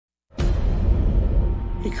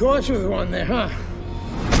He caught you with one there, huh?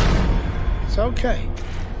 It's okay.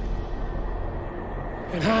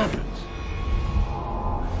 It happens.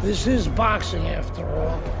 This is boxing, after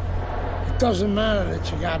all. It doesn't matter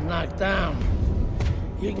that you got knocked down.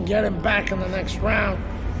 You can get him back in the next round.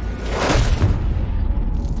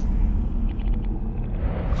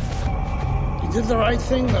 You did the right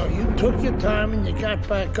thing, though. You took your time and you got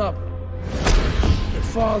back up. Your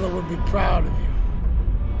father would be proud of you.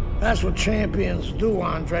 That's what champions do,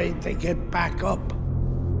 Andre. They get back up.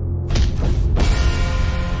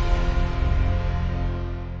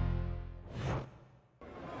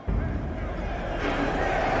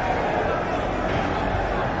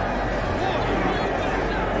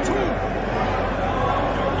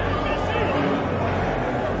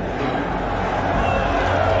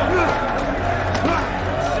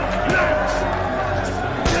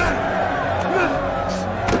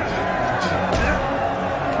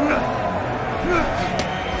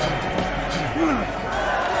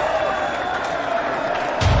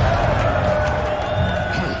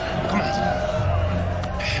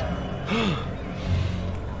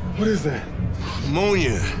 What is that?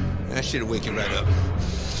 Ammonia. That shit'll wake you right up.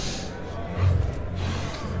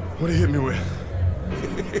 What did he hit me with?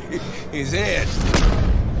 His head.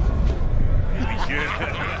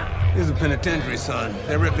 This is a penitentiary, son.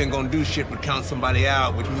 That rip ain't gonna do shit but count somebody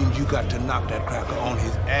out, which means you got to knock that cracker on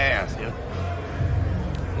his ass, yeah?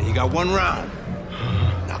 And you got one round.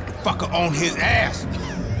 Knock the fucker on his ass.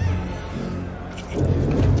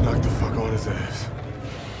 Knock the fuck on his ass.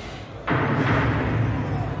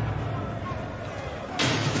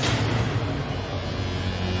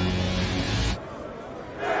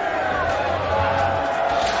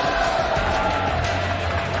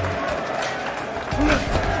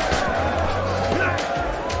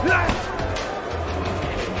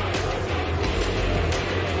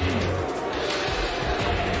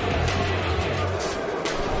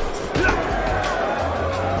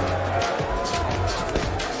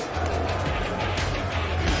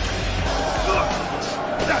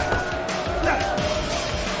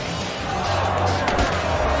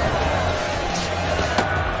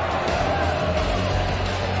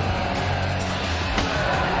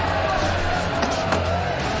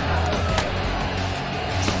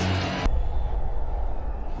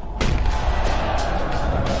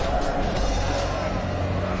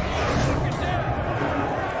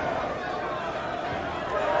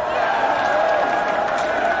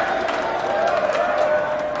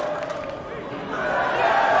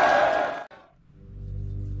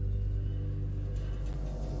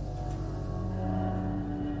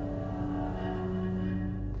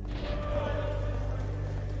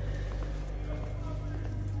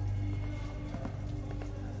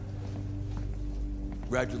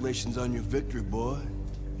 Congratulations on your victory, boy.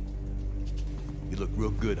 You look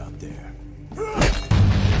real good out there.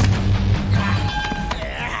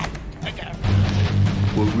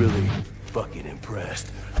 We're really fucking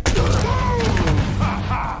impressed.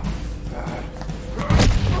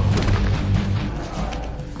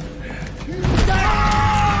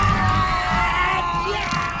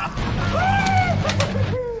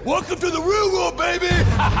 Welcome to the real world, baby!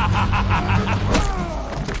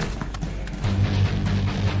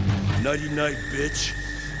 Nighty night, bitch.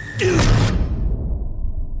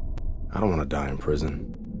 I don't want to die in prison.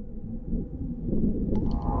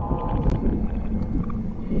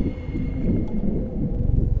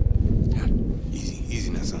 Easy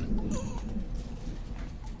now, son.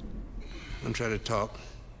 Don't try to talk.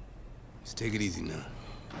 Just take it easy now.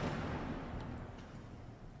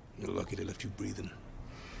 You're lucky they left you breathing.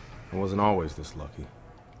 I wasn't always this lucky.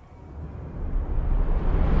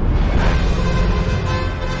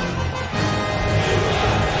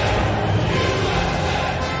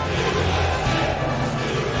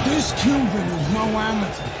 This Cuban is no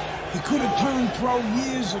amateur. He could have turned pro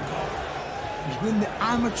years ago. He's been the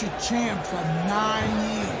amateur champ for 9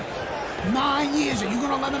 years. 9 years, are you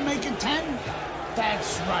gonna let him make it 10?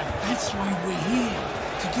 That's right, that's why we're here,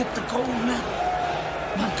 to get the gold medal.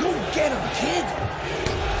 Now go get him, kid.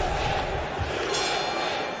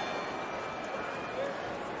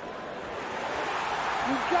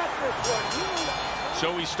 You got this one,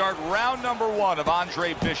 So we start round number 1 of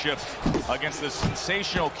Andre Bishop against the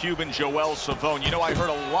sensational Cuban Joel Savone. You know, I heard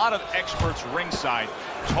a lot of experts ringside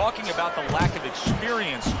talking about the lack of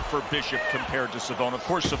experience for Bishop compared to Savone. Of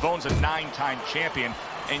course, Savone's a 9-time champion,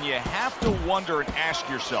 and you have to wonder and ask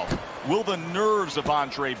yourself, will the nerves of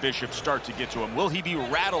Andre Bishop start to get to him? Will he be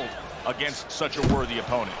rattled against such a worthy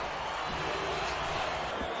opponent?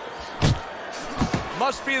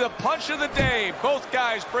 Must be the punch of the day. Both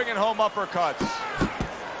guys bringing home uppercuts.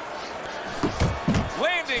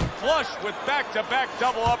 Lands flush with back-to-back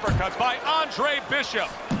double uppercuts by Andre Bishop.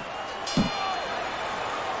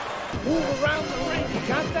 Move around the ring. You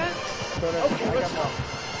got that? Okay, let's go.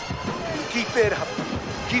 Keep it up.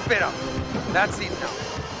 Keep it up. That's it now.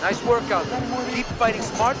 Nice workout. Keep fighting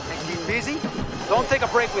smart and keep busy. Don't take a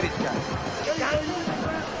break with these guys.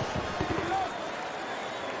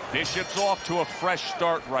 Bishop's off to a fresh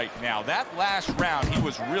start right now. That last round, he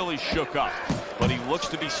was really shook up, but he looks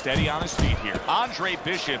to be steady on his feet here. Andre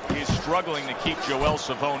Bishop is struggling to keep Joel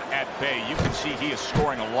Savone at bay. You can see he is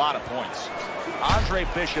scoring a lot of points. Andre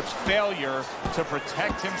Bishop's failure to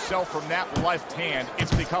protect himself from that left hand,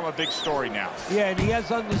 it's become a big story now. Yeah, and he has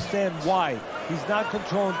to understand why. He's not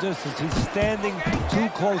controlling distance. He's standing too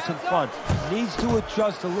close in front. Needs to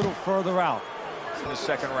adjust a little further out. In the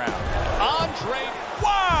second round.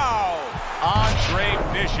 Wow! Andre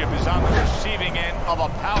Bishop is on the receiving end of a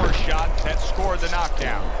power shot that scored the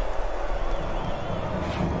knockdown.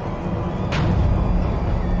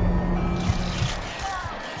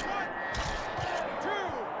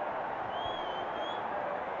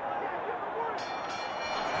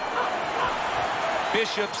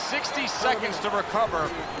 Bishop, 60 seconds to recover.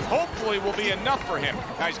 Hopefully will be enough for him.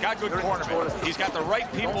 Now, he's got good cornermen. He's got the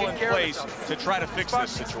right people in place to try to fix this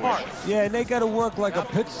situation. Yeah, and they got to work like a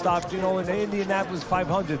pit stop, you know, in the Indianapolis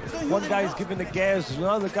 500. One guy's giving the gas,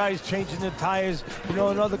 another guy's changing the tires, you know,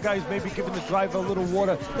 another guy's maybe giving the driver a little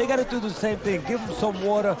water. They got to do the same thing. Give him some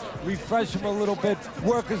water, refresh him a little bit,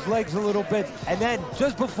 work his legs a little bit, and then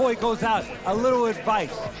just before he goes out, a little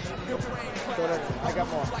advice. I got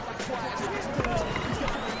more.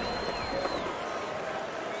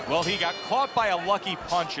 Well, he got caught by a lucky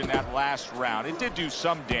punch in that last round. It did do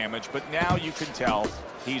some damage, but now you can tell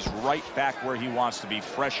he's right back where he wants to be,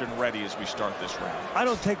 fresh and ready as we start this round. I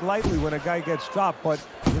don't take lightly when a guy gets dropped, but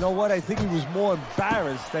you know what? I think he was more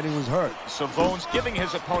embarrassed than he was hurt. Savone's giving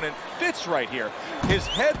his opponent fits right here. His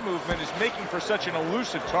head movement is making for such an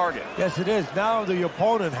elusive target. Yes, it is. Now the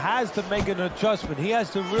opponent has to make an adjustment. He has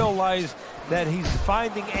to realize that he's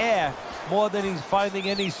finding air more than he's finding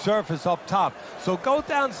any surface up top. So go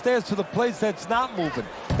downstairs to the place that's not moving,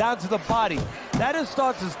 down to the body. That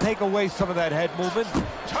starts to take away some of that head movement.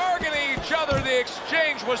 Targeting each other, the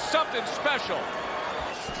exchange was something special.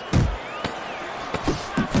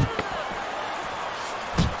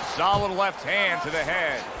 Solid left hand to the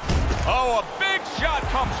head. Oh, a big shot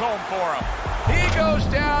comes home for him. He goes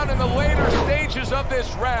down in the later stages of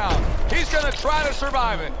this round. He's going to try to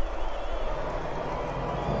survive it.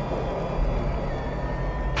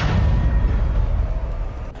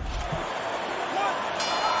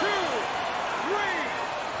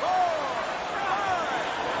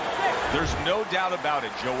 There's no doubt about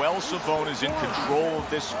it. Joel Savone is in control of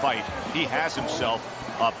this fight. He has himself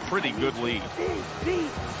a pretty good lead.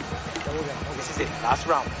 This is it, last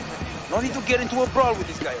round. No need to get into a brawl with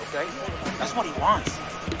this guy, okay? That's what he wants.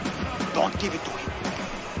 Don't give it to him.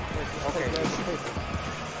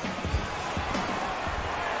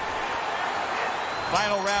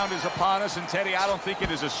 Final round is upon us, and Teddy, I don't think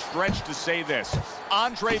it is a stretch to say this.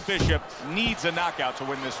 Andre Bishop needs a knockout to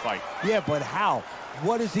win this fight. Yeah, but how?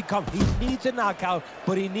 What does he come? He needs a knockout,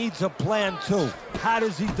 but he needs a plan too. How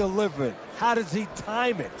does he deliver it? How does he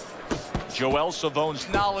time it? Joel Savone's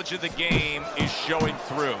knowledge of the game is showing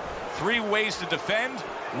through. 3 ways to defend.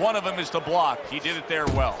 One of them is to block. He did it there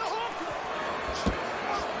well.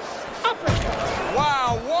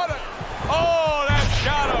 Wow, what a... Oh, that's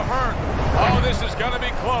gotta hurt. Oh, this is gonna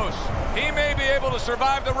be close. He may be able to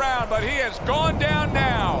survive the round, but he has gone down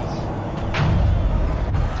now.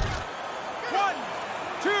 1,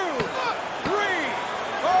 2, 3,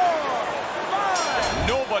 4, 5.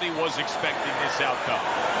 Nobody was expecting this outcome.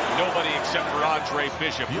 Nobody except for Andre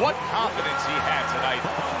Bishop. What confidence he had tonight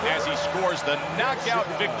as he scores the knockout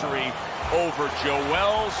victory over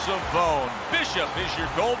Joel Savone. Bishop is your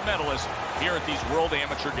gold medalist here at these World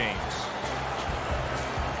Amateur Games.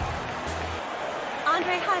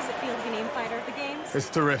 Andre, how does it feel to be named Fighter of the Games? It's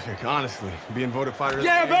terrific, honestly. Being voted Fighter of the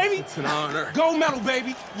Yeah, Games, baby. It's an honor. Gold medal,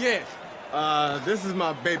 baby. Yeah. This is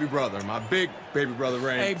my baby brother, my big baby brother,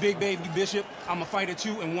 Ray. Hey, big baby Bishop. I'm a fighter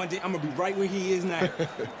too, and one day I'm gonna be right where he is now.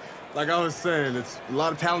 Like I was saying, it's a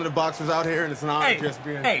lot of talented boxers out here, and it's an honor just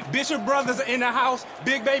being... Hey, Bishop brothers are in the house.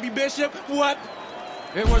 Big baby Bishop, what?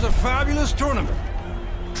 It was a fabulous tournament.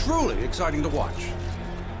 Truly exciting to watch.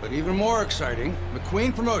 But even more exciting,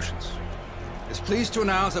 McQueen Promotions is pleased to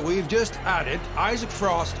announce that we've just added Isaac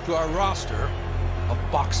Frost to our roster of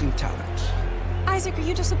boxing talent. Isaac, are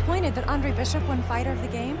you disappointed that Andre Bishop won Fighter of the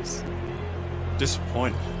Games?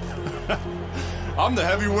 Disappointed. I'm the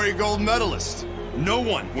heavyweight gold medalist. No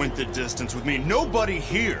one went the distance with me. Nobody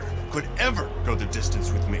here could ever go the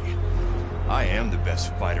distance with me. I am the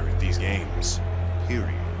best fighter at these games.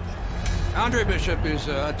 Period. Andre Bishop is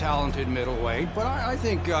a talented middleweight, but I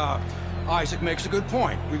think Isaac makes a good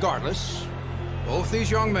point. Regardless, both these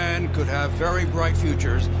young men could have very bright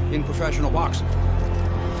futures in professional boxing.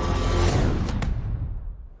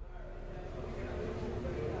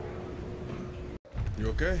 You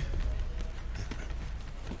okay?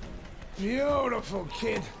 Beautiful,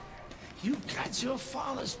 kid. You got your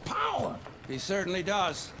father's power. He certainly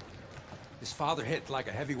does. His father hit like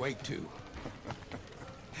a heavyweight, too.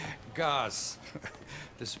 Gus,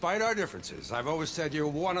 despite our differences, I've always said you're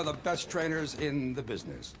one of the best trainers in the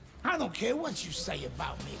business. I don't care what you say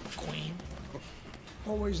about me, Queen.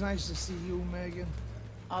 Always nice to see you, Megan.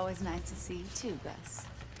 Always nice to see you too, Gus.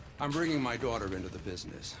 I'm bringing my daughter into the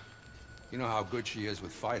business. You know how good she is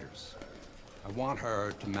with fighters. I want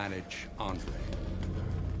her to manage Andre.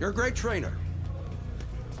 You're a great trainer.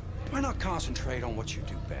 Why not concentrate on what you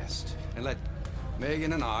do best and let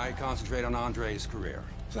Megan and I concentrate on Andre's career?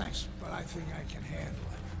 Thanks, but I think I can handle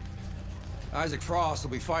it. Isaac Frost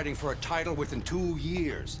will be fighting for a title within 2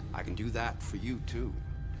 years. I can do that for you, too.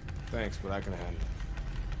 Thanks, but I can handle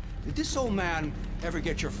it. Did this old man ever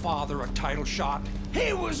get your father a title shot?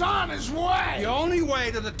 He was on his way! The only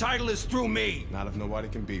way to the title is through me! Not if nobody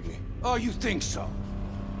can beat me. Oh, you think so?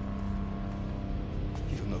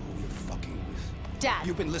 You don't know who you're fucking with. Dad!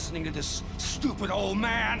 You've been listening to this stupid old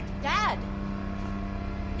man! Dad!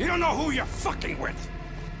 You don't know who you're fucking with!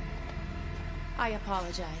 I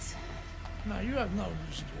apologize. No, you have no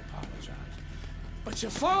reason to apologize. But your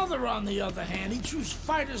father, on the other hand, he chews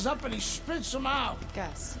fighters up and he spits them out.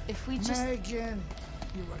 Gus, if we just... Megan,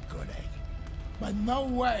 you're a good egg. But no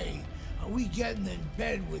way are we getting in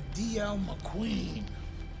bed with D.L. McQueen.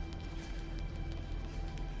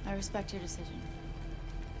 I respect your decision.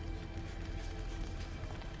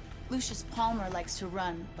 Lucius Palmer likes to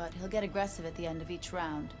run, but he'll get aggressive at the end of each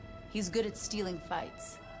round. He's good at stealing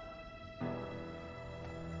fights.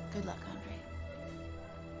 Good luck, Andre.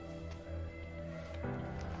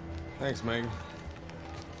 Thanks, Megan.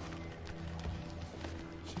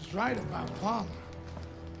 She's right about Palmer.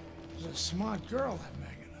 She's a smart girl, that Megan.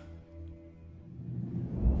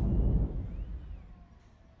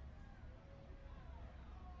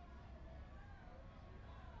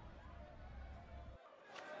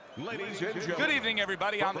 Good evening,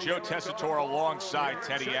 everybody. I'm Joe Tessitore alongside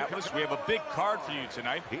Teddy Atlas. We have a big card for you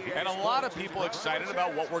tonight, and a lot of people excited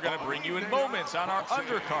about what we're going to bring you in moments on our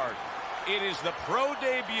undercard. It is the pro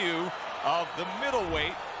debut of the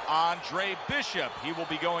middleweight, Andre Bishop. He will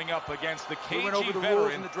be going up against the KG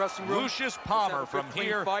veteran, Lucius Palmer, from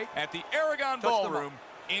here at the Aragon Ballroom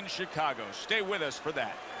in Chicago. Stay with us for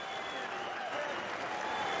that.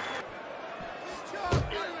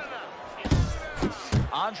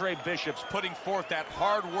 Andre Bishop's putting forth that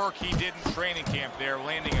hard work he did in training camp there,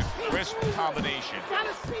 landing a crisp combination.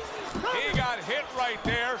 He got hit right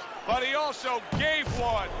there, but he also gave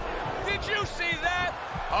one. Did you see that?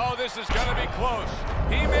 Oh, this is going to be close.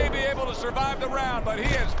 He may be able to survive the round, but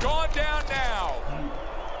he has gone down now.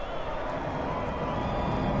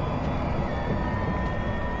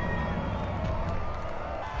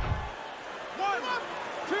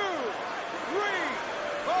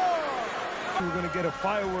 You're going to get a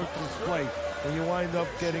fireworks display, and you wind up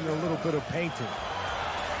getting a little bit of painting.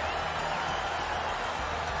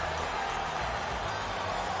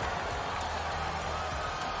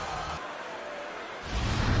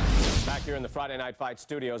 Back here in the Friday Night Fight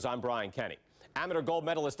studios, I'm Brian Kenny. Amateur gold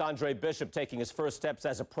medalist Andre Bishop taking his first steps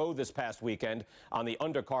as a pro this past weekend on the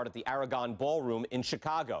undercard at the Aragon Ballroom in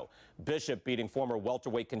Chicago. Bishop beating former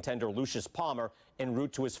welterweight contender Lucius Palmer en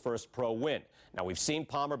route to his first pro win. Now, we've seen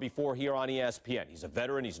Palmer before here on ESPN. He's a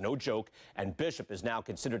veteran, he's no joke, and Bishop is now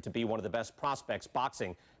considered to be one of the best prospects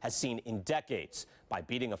boxing has seen in decades. By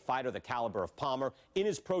beating a fighter the caliber of Palmer in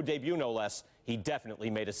his pro debut, no less, he definitely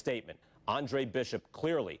made a statement. Andre Bishop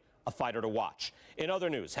clearly a fighter to watch. In other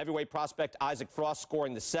news, heavyweight prospect Isaac Frost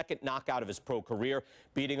scoring the second knockout of his pro career,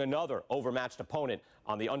 beating another overmatched opponent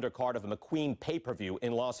on the undercard of a McQueen pay-per-view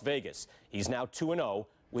in Las Vegas. He's now 2-0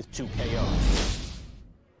 with 2 KOs.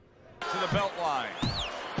 To the belt line.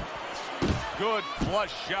 Good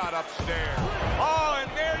flush shot upstairs. Oh,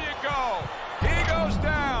 and there you go. He goes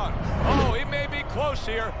down. Oh, he may be close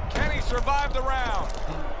here. Can he survive the round?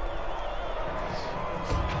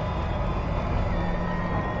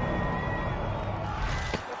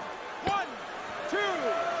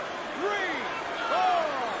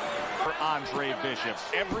 Andre Bishop.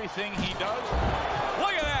 Everything he does,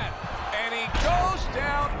 look at that, and he goes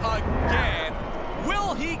down again.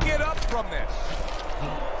 Will he get up from this?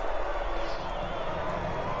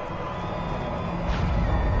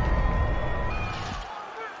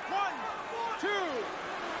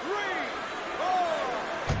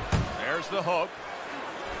 the hook.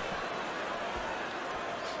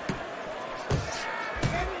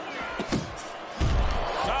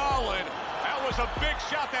 Solid. That was a big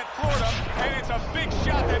shot that floored him, and it's a big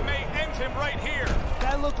shot that may end him right here.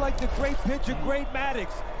 That looked like the great pitcher, Great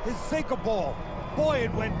Maddox, his sinker ball. Boy,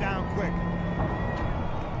 it went down quick.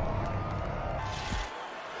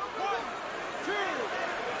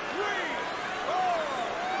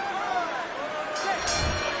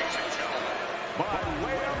 By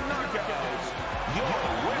way of knockouts, your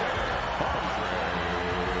winner, Andre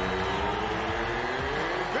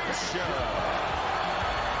Bishop.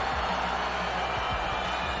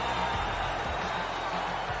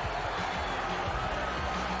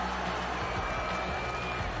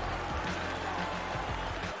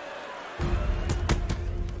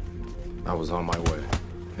 I was on my way,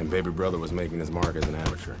 and baby brother was making his mark as an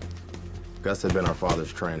amateur. Gus had been our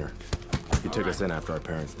father's trainer. He took us in after our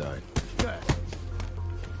parents died. Good.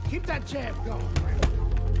 Keep that jab going.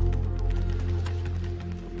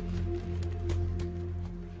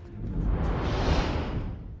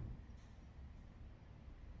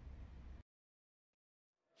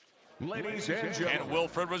 Ladies and gentlemen. And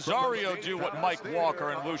Wilfred Rosario do what Mike Walker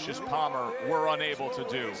and Lucius Palmer were unable to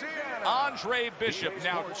do. Andre Bishop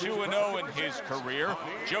now 2-0 in his career.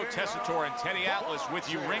 Joe Tessitore and Teddy Atlas with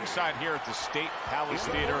you ringside here at the State Palace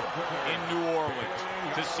Theater in New Orleans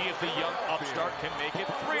to see if the young upstart can make it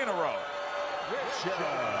 3 in a row.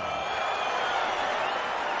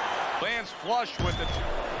 Lands flush with it.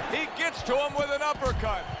 He gets to him with an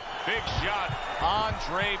uppercut. Big shot.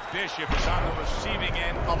 Andre Bishop is on the receiving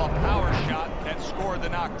end of a power shot that scored the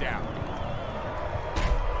knockdown.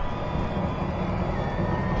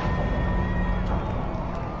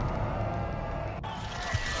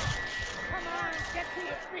 Come on, get to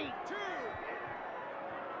your feet.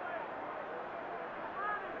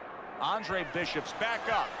 Andre Bishop's back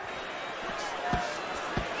up.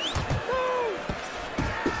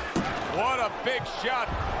 What a big shot.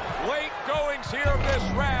 Late goings here of this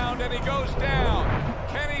round, and he goes down.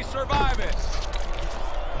 Can he survive it?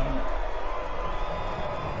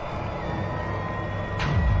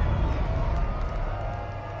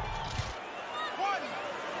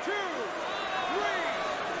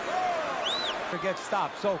 Get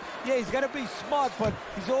stopped. So, yeah, he's got to be smart, but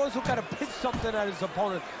he's also got to pitch something at his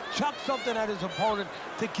opponent, chuck something at his opponent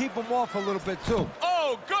to keep him off a little bit, too.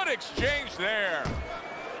 Oh, good exchange there.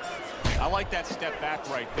 I like that step back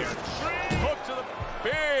right there. Hook to the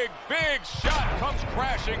big shot comes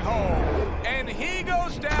crashing home. And he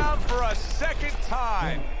goes down for a second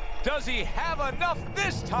time. Does he have enough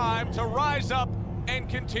this time to rise up and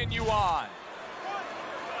continue on? 1,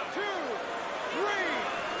 2, 3,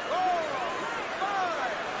 4,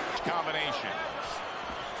 5. Combination.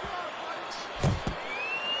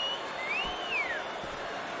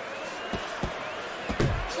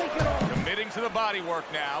 Committing to the body work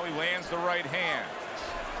now. He lands the right hand.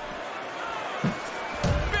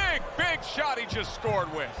 Big shot he just scored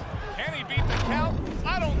with. Can he beat the count?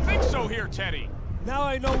 I don't think so here, Teddy. Now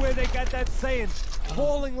I know where they got that saying,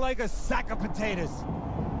 falling like a sack of potatoes. 1,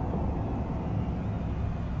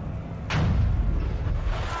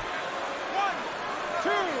 2,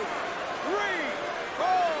 3, 4,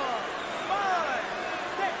 5,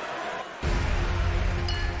 6.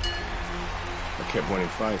 I kept winning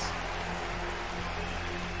fights.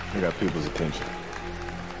 I got people's attention.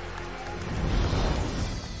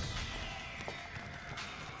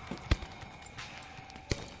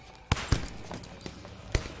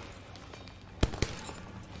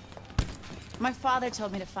 My father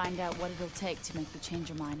told me to find out what it'll take to make you change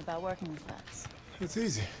your mind about working with us. It's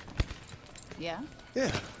easy. Yeah?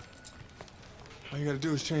 Yeah. All you gotta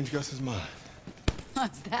do is change Gus's mind.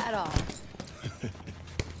 What's that all?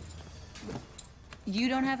 You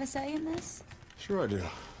don't have a say in this? Sure I do.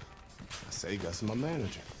 I say Gus is my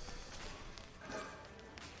manager.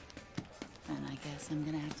 And I guess I'm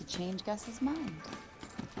gonna have to change Gus's mind.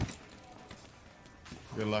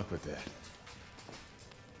 Good luck with that.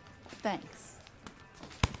 Thanks.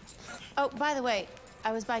 Oh, by the way,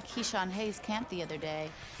 I was by Keyshawn Hayes' camp the other day.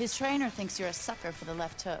 His trainer thinks you're a sucker for the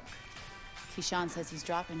left hook. Keyshawn says he's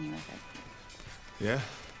dropping you with it. Yeah?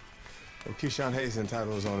 Well, Keyshawn Hayes is entitled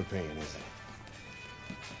to his own opinion, isn't he?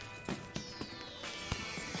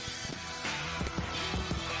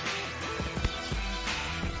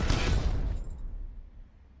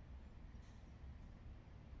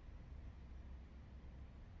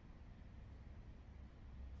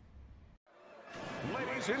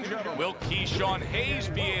 Will Keyshawn Hayes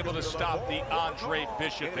be able to stop the Andre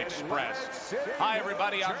Bishop Express? Hi,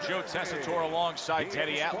 everybody. I'm Joe Tessitore alongside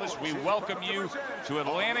Teddy Atlas. We welcome you to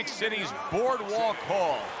Atlantic City's Boardwalk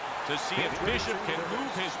Hall to see if Bishop can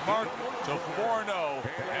move his mark to 4-0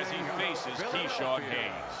 as he faces Keyshawn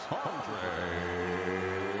Hayes.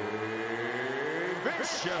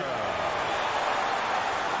 Bishop.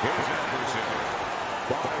 His adversary,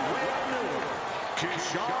 by way of Newark,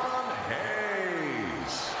 Keyshawn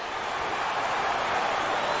Hayes.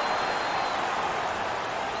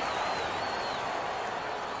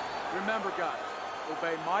 Remember, guys,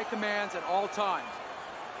 obey my commands at all times.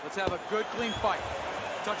 Let's have a good, clean fight.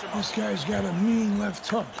 Touch him up. This guy's got a mean left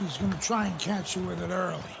hook. He's gonna try and catch you with it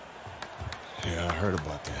early. Yeah, I heard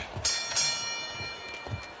about that.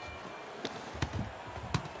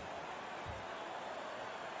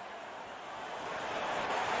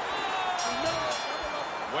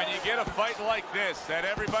 When you get a fight like this that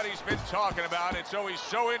everybody's been talking about, it's always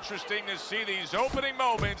so interesting to see these opening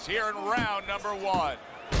moments here in round number 1.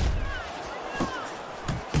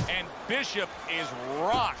 And Bishop is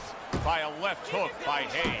rocked by a left hook by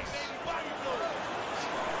Hayes.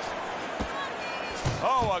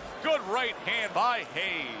 Oh, a good right hand by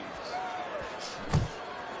Hayes.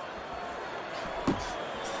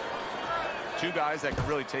 Two guys that can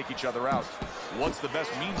really take each other out. What's the best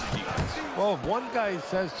means of defense? Well, if one guy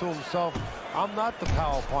says to himself, I'm not the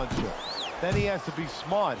power puncher, then he has to be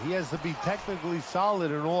smart. He has to be technically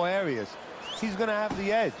solid in all areas. He's going to have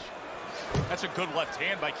the edge. That's a good left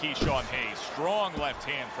hand by Keyshawn Hayes. Strong left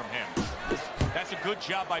hand from him. That's a good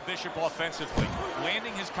job by Bishop offensively.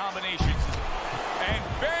 Landing his combinations. And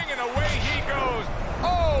banging away he goes.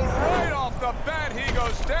 Oh, right off the bat he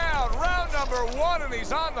goes down. Round number 1 and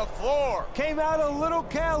he's on the floor. Came out a little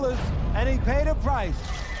careless and he paid a price.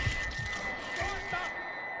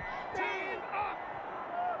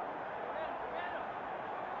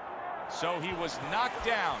 So he was knocked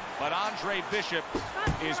down, but Andre Bishop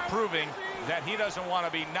is proving that he doesn't want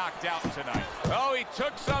to be knocked out tonight. Oh, he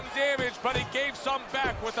took some damage, but he gave some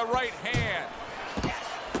back with the right hand.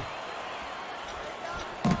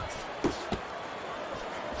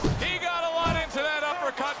 He got a lot into that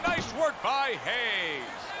uppercut. Nice work by Hayes.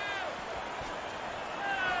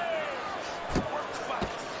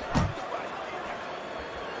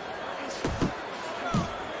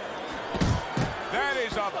 That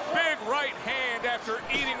is a big right hand after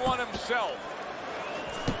eating one himself.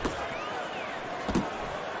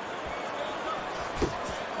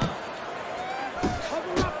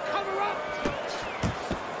 Cover up, cover up!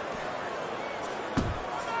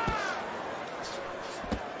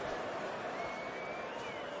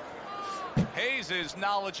 Hayes'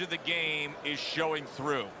 knowledge of the game is showing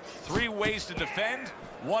through. 3 ways to defend.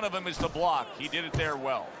 One of them is the block. He did it there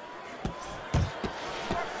well.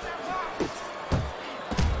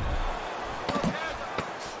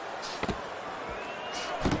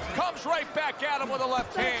 Comes right back at him with a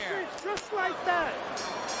left hand. Just like that.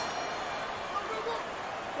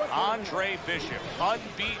 Andre Bishop,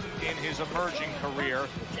 unbeaten in his emerging career,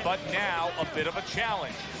 but now a bit of a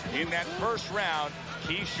challenge. In that first round,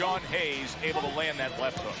 Keyshawn Hayes able to land that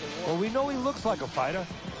left hook. Well, we know he looks like a fighter.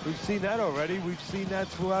 We've seen that already. We've seen that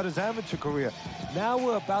throughout his amateur career. Now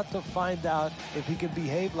we're about to find out if he can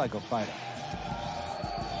behave like a fighter.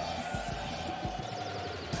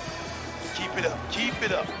 Keep it up, keep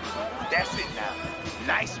it up. That's it now.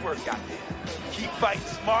 Nice work out there. Keep fighting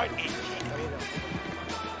smart and keep it up.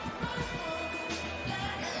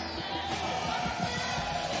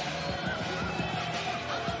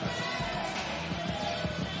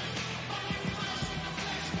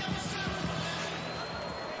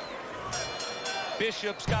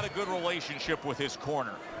 Bishop's got a good relationship with his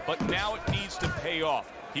corner, but now it needs to pay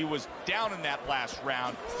off. He was down in that last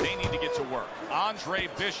round. They need to get to work. Andre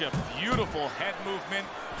Bishop, beautiful head movement,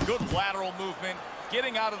 good lateral movement,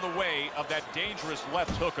 getting out of the way of that dangerous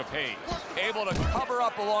left hook of Hayes. Able to cover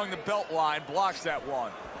up along the belt line, blocks that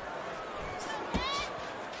one.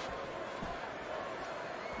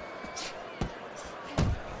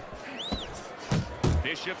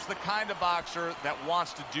 Bishop's the kind of boxer that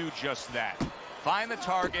wants to do just that. Find the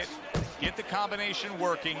target, get the combination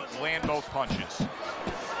working, land both punches.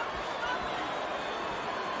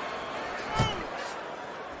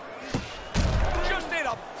 Just ate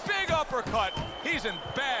a big uppercut. He's in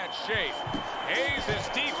bad shape. Hayes'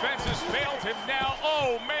 defense has failed him now.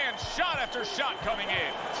 Oh, man, shot after shot coming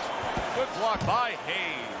in. Good block by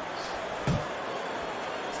Hayes.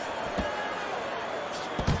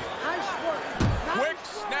 Nice work. Quick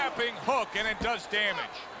snapping hook, and it does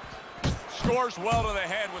damage. Scores well to the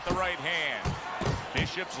head with the right hand.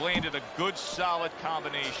 Bishop's landed a good, solid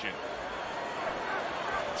combination.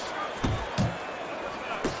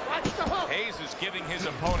 Watch the hook. Hayes is giving his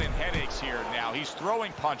opponent headaches here now. He's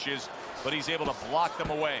throwing punches, but he's able to block them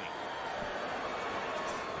away.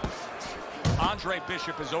 Andre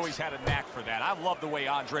Bishop has always had a knack for that. I love the way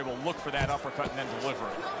Andre will look for that uppercut and then deliver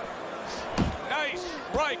it. Nice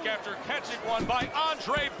strike after catching one by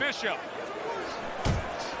Andre Bishop.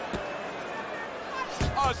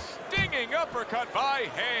 A stinging uppercut by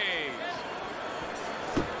Hayes.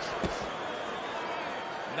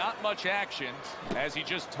 Not much action as he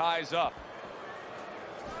just ties up.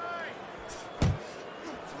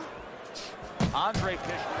 Andre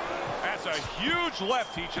Bishop. That's a huge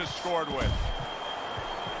left he just scored with.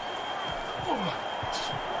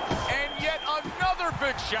 And yet another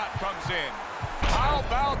big shot comes in. How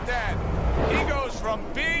about that? He goes from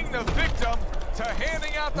being the victim to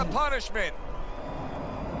handing out the punishment.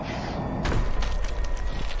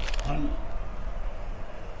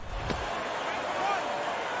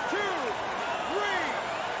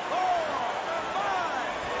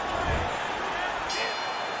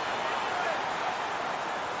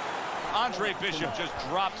 Andre Bishop just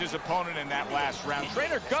dropped his opponent in that last round.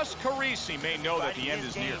 Trainer Gus Carisi may know that the end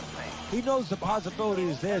is near. He knows the possibility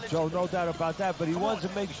is there, Joe, no doubt about that, but he wants to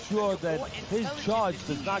make sure that his charge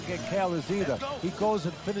does not get careless either. He goes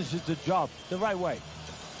and finishes the job the right way.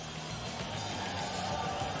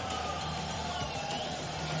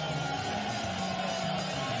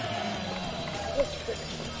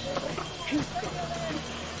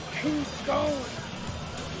 Keep going.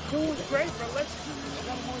 You're doing great, but let's keep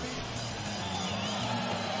one more.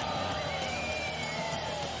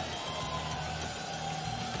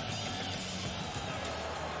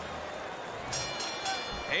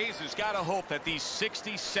 Hayes has got to hope that these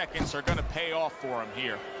 60 seconds are going to pay off for him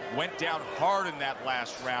here. Went down hard in that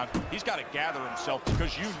last round. He's got to gather himself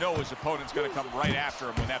because you know his opponent's going to come right after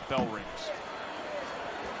him when that bell rings.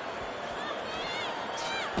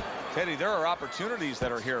 Teddy, there are opportunities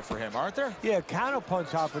that are here for him, aren't there? Yeah,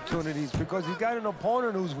 counterpunch opportunities because he's got an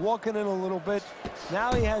opponent who's walking in a little bit.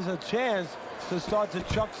 Now he has a chance to start to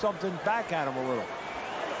chuck something back at him a little.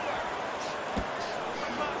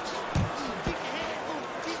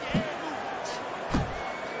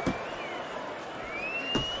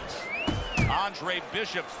 Andre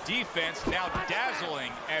Bishop's defense now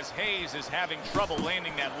dazzling as Hayes is having trouble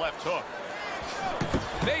landing that left hook.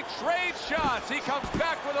 They trade shots. He comes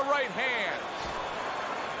back with a right hand.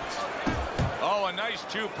 Oh, a nice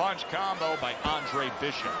two-punch combo by Andre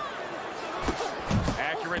Bishop.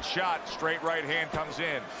 Accurate shot. Straight right hand comes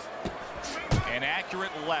in. An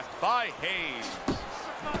accurate left by Hayes.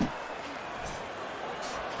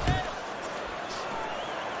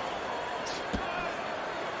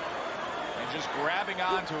 Just grabbing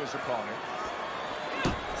onto his opponent.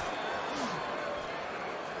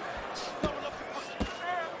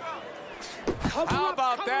 How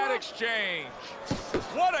about that exchange?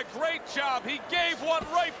 What a great job. He gave one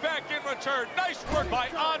right back in return. Nice work by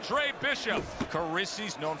Andre Bishop.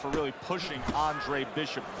 Carisi's known for really pushing Andre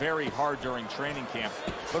Bishop very hard during training camp.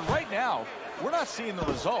 But right now, we're not seeing the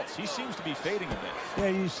results. He seems to be fading a bit. Yeah,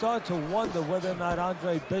 you start to wonder whether or not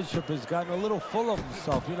Andre Bishop has gotten a little full of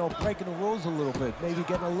himself, you know, breaking the rules a little bit, maybe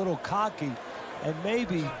getting a little cocky. And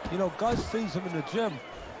maybe, you know, Gus sees him in the gym,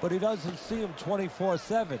 but he doesn't see him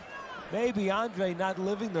 24/7. Maybe Andre not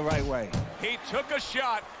living the right way. He took a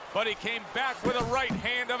shot, but he came back with a right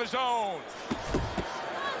hand of his own.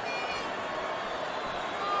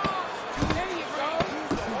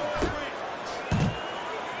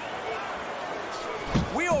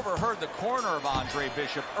 We overheard the corner of Andre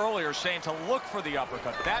Bishop earlier saying to look for the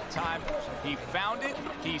uppercut. That time, he found it,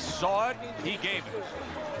 he saw it, he gave it.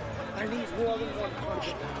 I need more than one punch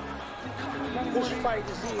now. This fight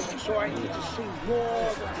is even, so I need to see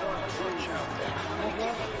more than one punch out there.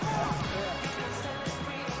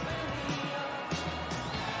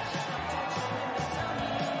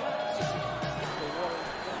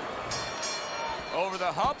 Over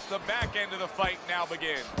the hump, the back end of the fight now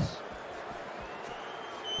begins.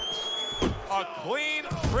 A clean,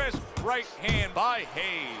 crisp right hand by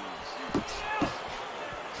Hayes.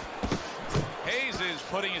 Hayes is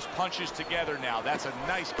putting his punches together now. That's a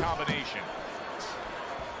nice combination.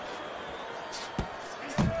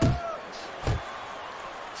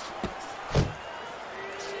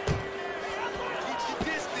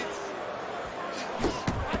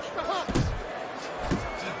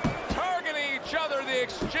 Targeting each other, the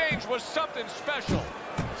exchange was something special.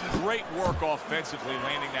 Great work offensively,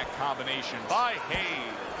 landing that combination by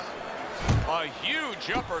Hayes. A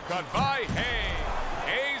huge uppercut by Hayes.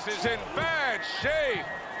 Hayes is in bad shape.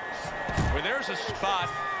 Where there's a spot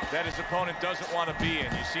that his opponent doesn't want to be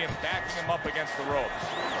in. You see him backing him up against the ropes.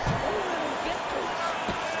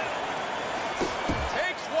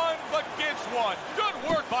 Takes one, but gives one. Good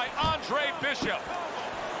work by Andre Bishop.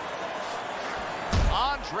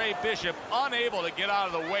 Andre Bishop unable to get out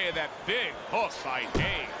of the way of that big hook by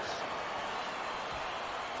Hayes.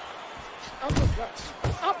 Uppercut.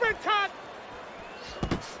 Uppercut.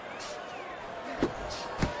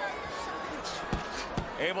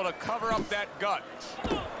 Able to cover up that gut.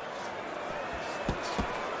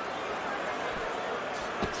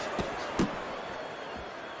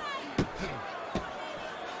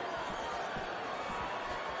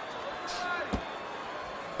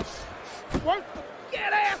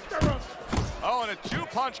 Get after him! Oh, and a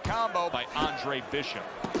two-punch combo by Andre Bishop.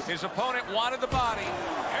 His opponent wanted the body.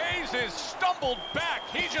 Hayes is stumbled back.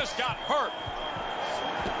 He just got hurt.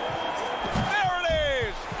 There it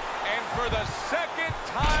is! And for the second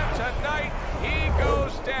time tonight, he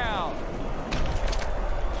goes down.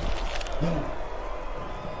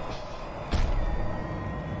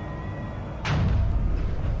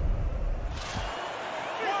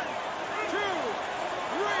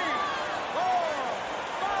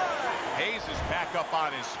 Hayes is back up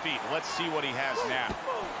on his feet. Let's see what he has now.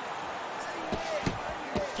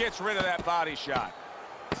 Gets rid of that body shot.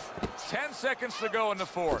 10 seconds to go in the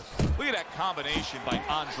fourth. Look at that combination by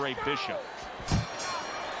Andre Bishop.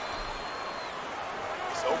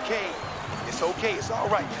 It's okay. It's okay. It's all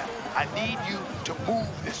right now. I need you to move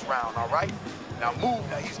this round, all right? Now move.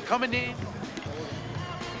 Now he's coming in.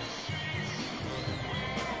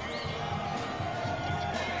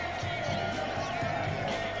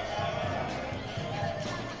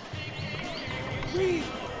 Breathe.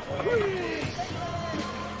 Breathe.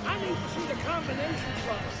 I need to see the combinations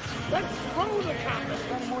first. Let's throw the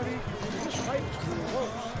combinations. This fight is too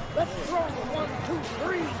close. Let's throw the 1, 2,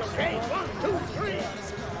 3s, okay? 1, 2, 3.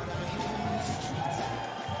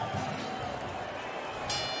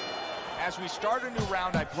 As we start a new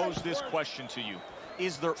round, I pose this question to you.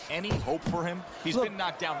 Is there any hope for him? He's been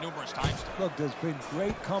knocked down numerous times. Look, there's been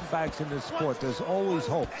great comebacks in this sport. There's always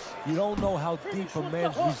hope. You don't know how deep a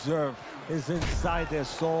man's reserve is inside their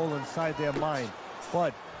soul, inside their mind.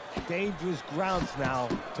 But dangerous grounds now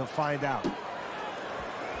to find out.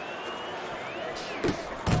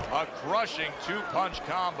 A crushing two-punch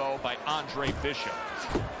combo by Andre Bishop.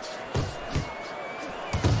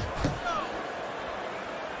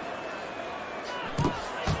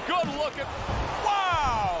 Good looking.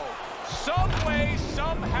 Wow! Some way,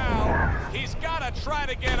 somehow, he's got to try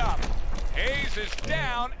to get up. Hayes is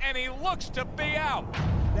down, and he looks to be out.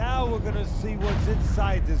 Now we're going to see what's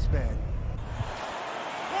inside this man.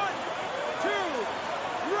 1, 2,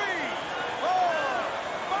 3, 4,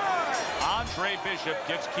 5. Andre Bishop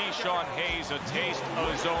gives Keyshawn Hayes a taste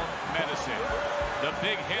of his own medicine. The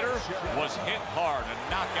big hitter was hit hard. A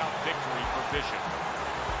knockout victory for Bishop.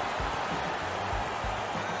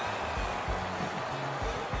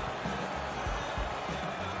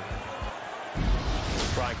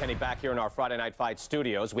 Brian Kenny back here in our Friday Night Fight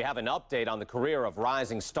studios. We have an update on the career of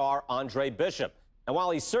rising star Andre Bishop. And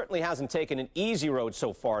while he certainly hasn't taken an easy road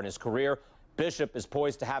so far in his career, Bishop is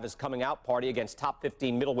poised to have his coming out party against top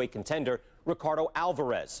 15 middleweight contender Ricardo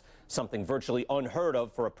Alvarez, something virtually unheard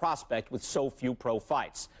of for a prospect with so few pro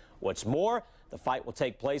fights. What's more, the fight will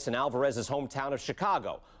take place in Alvarez's hometown of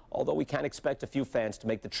Chicago, although we can expect a few fans to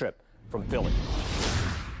make the trip from Philly.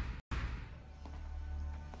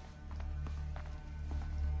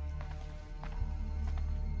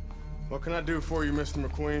 What can I do for you, Mr.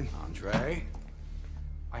 McQueen? Andre,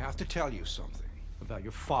 I have to tell you something about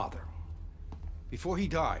your father. Before he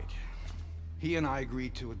died, he and I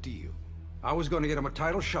agreed to a deal. I was going to get him a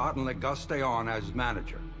title shot and let Gus stay on as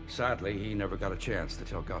manager. Sadly, he never got a chance to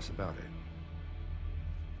tell Gus about it.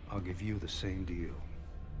 I'll give you the same deal.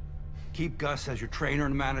 Keep Gus as your trainer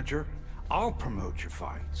and manager. I'll promote your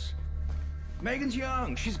fights. Megan's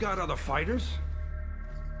young. She's got other fighters.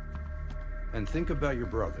 And think about your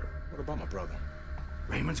brother. What about my brother?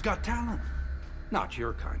 Raymond's got talent. Not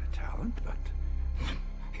your kind of talent, but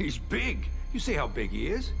he's big. You see how big he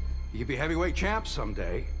is. He could be heavyweight champ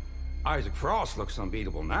someday. Isaac Frost looks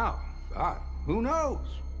unbeatable now. God, who knows?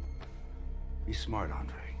 Be smart,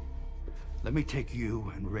 Andre. Let me take you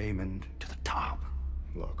and Raymond to the top.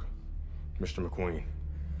 Look, Mr. McQueen,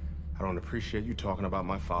 I don't appreciate you talking about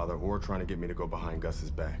my father or trying to get me to go behind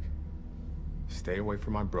Gus's back. Stay away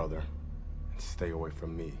from my brother and stay away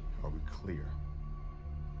from me. Are we clear?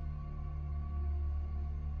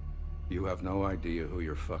 You have no idea who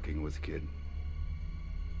you're fucking with, kid.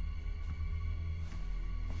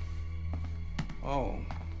 Oh,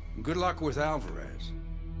 good luck with Alvarez.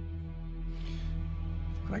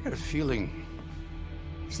 But I got a feeling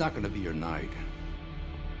it's not gonna be your night.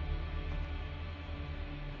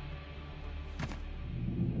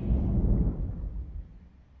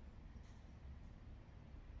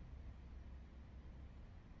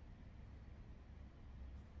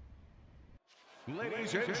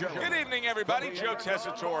 Ladies and gentlemen. Good evening, everybody. Joe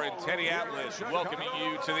Tessitore and Teddy Atlas welcoming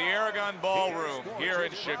you to the Aragon Ballroom here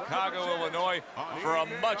in Chicago, Illinois for a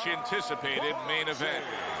much-anticipated main event.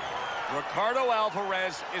 Ricardo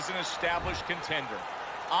Alvarez is an established contender.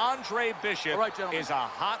 Andre Bishop is a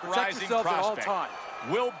hot rising prospect.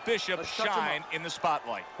 Will Bishop shine in the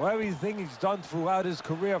spotlight? Well, everything he's done throughout his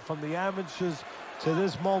career, from the amateurs to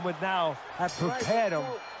this moment now, have prepared him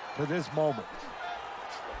for this moment.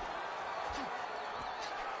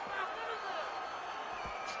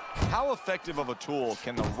 How effective of a tool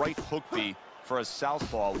can the right hook be for a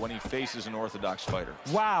southpaw when he faces an orthodox fighter?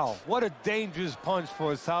 Wow, what a dangerous punch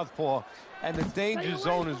for a southpaw. And the danger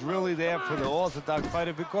zone is really there for the orthodox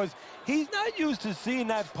fighter because he's not used to seeing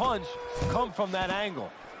that punch come from that angle.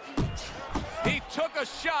 He took a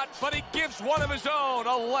shot, but he gives one of his own.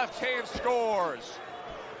 A left hand scores.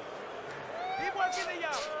 Keep working the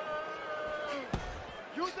young.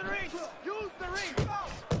 Use the ring. Use the ring.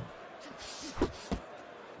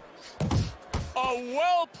 A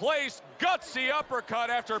well-placed, gutsy uppercut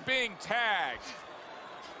after being tagged.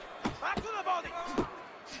 Back to the body.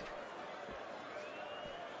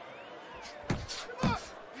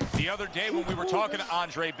 The other day when we were talking to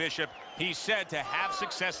Andre Bishop, he said to have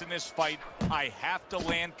success in this fight, I have to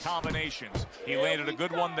land combinations. He landed a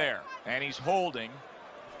good one there, and he's holding.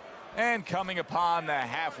 And coming upon the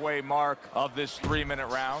halfway mark of this 3-minute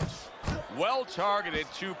round, well-targeted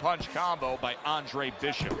two-punch combo by Andre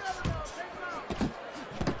Bishop.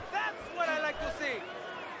 That's what I like to see.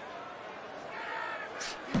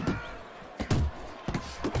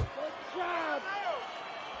 Good job.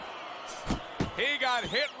 He got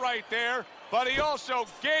hit right there, but he also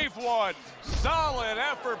gave one. Solid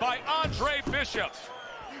effort by Andre Bishop.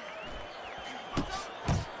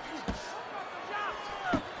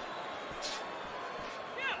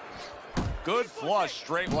 Good flush,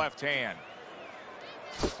 straight left hand.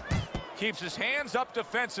 Keeps his hands up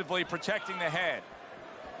defensively, protecting the head.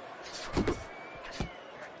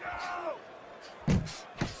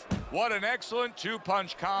 What an excellent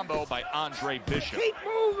two-punch combo by Andre Bishop. Keep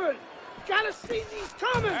moving. Gotta see these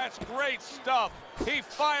coming. That's great stuff. He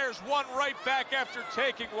fires one right back after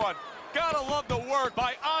taking one. Gotta love the work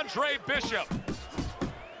by Andre Bishop.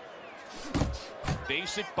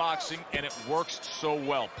 Basic boxing, and it works so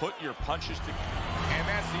well. Put your punches together. And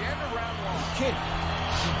that's the end of round one. Kid,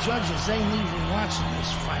 the judges ain't even watching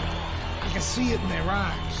this fight. I can see it in their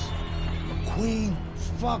eyes. McQueen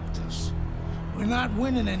fucked us. We're not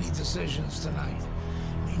winning any decisions tonight.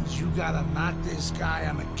 Means you gotta knock this guy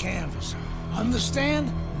on the canvas.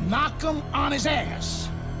 Understand? Knock him on his ass.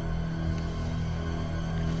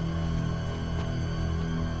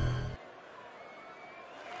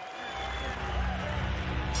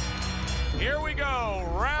 Here we go.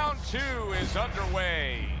 Round two is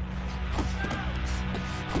underway.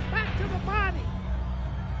 Back to the body.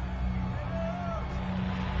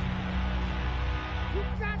 You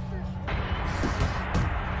got this.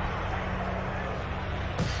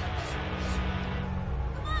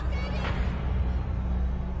 Come on, baby.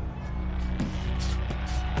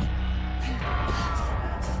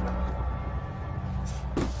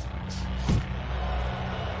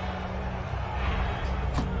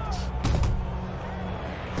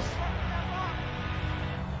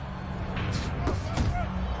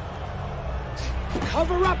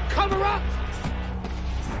 Cover up, cover up!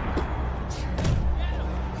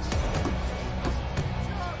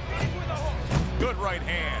 Good right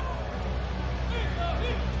hand.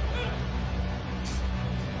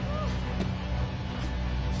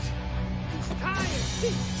 He's tired,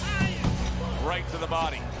 he's tired! Right to the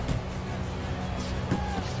body.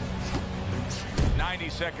 90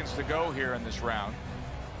 seconds to go here in this round.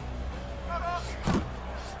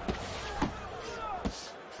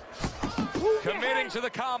 Committing to the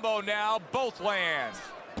combo now, both land.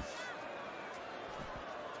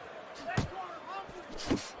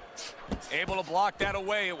 Able to block that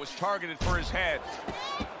away. It was targeted for his head.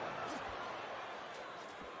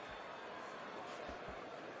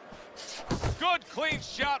 Good clean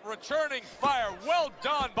shot, returning fire. Well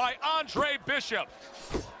done by Andre Bishop.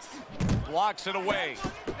 Blocks it away.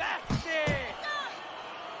 That's it!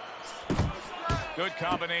 Good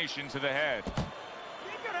combination to the head.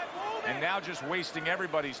 And now just wasting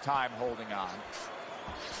everybody's time holding on.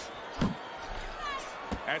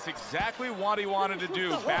 That's exactly what he wanted to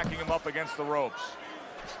do, backing him up against the ropes.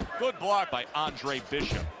 Good block by Andre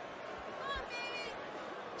Bishop.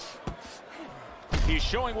 He's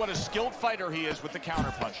showing what a skilled fighter he is with the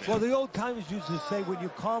counterpunching. Well, the old timers used to say, when you're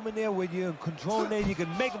calm in there, when you're in control in there, you can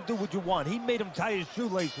make him do what you want. He made him tie his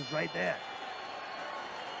shoelaces right there.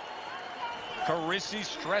 Carisi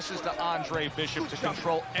stresses to Andre Bishop to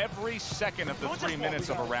control every second of the 3 minutes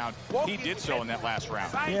of a round. He did so in that last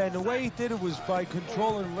round. Yeah, and the way he did it was by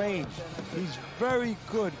controlling range. He's very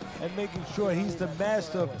good at making sure he's the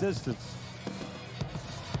master of distance.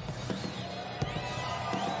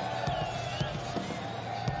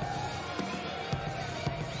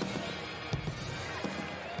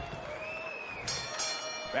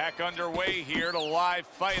 Back underway here to live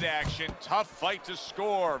fight action. Tough fight to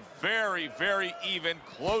score. Very, very even,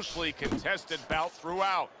 closely contested bout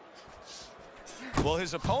throughout. Well,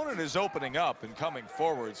 his opponent is opening up and coming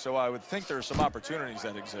forward, so I would think there are some opportunities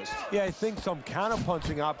that exist. Yeah, I think some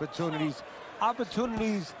counter-punching opportunities.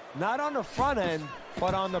 Opportunities not on the front end,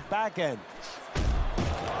 but on the back end.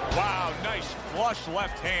 Wow, nice flush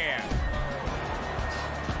left hand.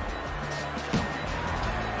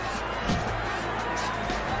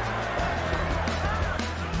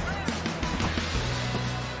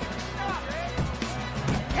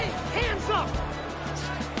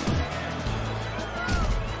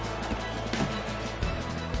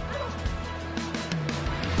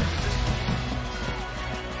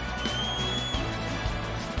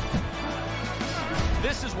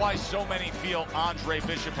 This is why so many feel Andre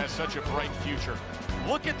Bishop has such a bright future.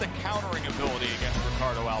 Look at the countering ability against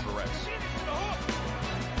Ricardo Alvarez.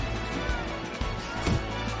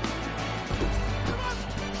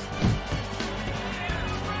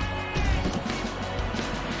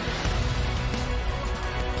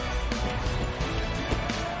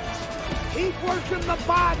 Keep working the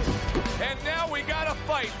body. And now we got a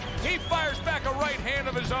fight. He fires back a right hand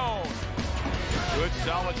of his own. Good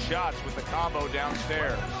solid shots with the combo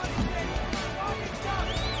downstairs.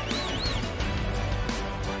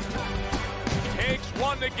 Takes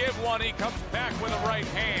one to give one. He comes back with a right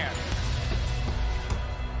hand.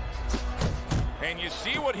 And you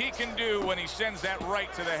see what he can do when he sends that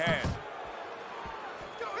right to the head.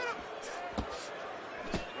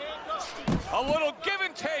 A little give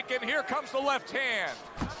and take, and here comes the left hand.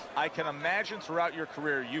 I can imagine throughout your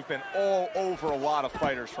career, you've been all over a lot of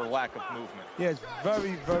fighters for lack of movement. Yeah, it's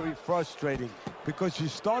very, very frustrating because you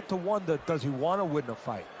start to wonder, does he want to win the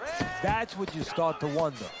fight? That's what you start to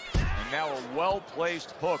wonder. And now a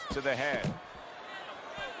well-placed hook to the head.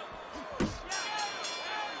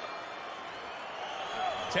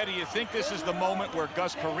 Teddy, you think this is the moment where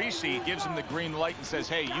Gus Carisi gives him the green light and says,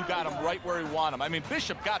 hey, you got him right where you want him? I mean,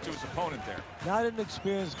 Bishop got to his opponent there. Not an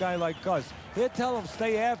experienced guy like Gus. He'll tell him,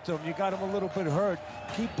 stay after him. You got him a little bit hurt.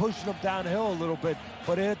 Keep pushing him downhill a little bit.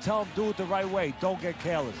 But he'll tell him, do it the right way. Don't get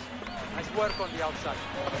careless. Nice work on the outside.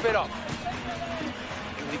 A bit up.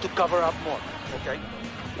 You need to cover up more, okay?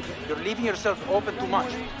 You're leaving yourself open too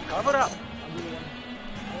much. Cover up.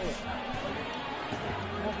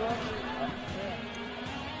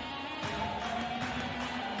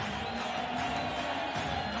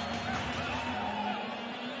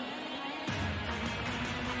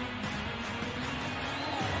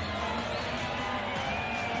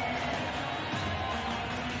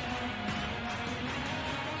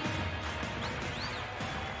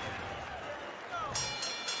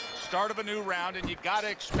 Start of a new round, and you got to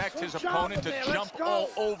expect his opponent to jump all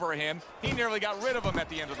over him. He nearly got rid of him at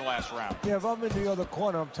the end of the last round. Yeah, if I'm in the other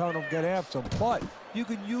corner, I'm telling him get after him. But you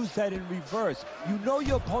can use that in reverse. You know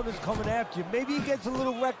your opponent's coming after you. Maybe he gets a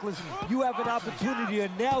little reckless. You have an opportunity to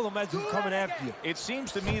nail him as he's coming after you. It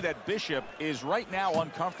seems to me that Bishop is right now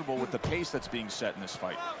uncomfortable with the pace that's being set in this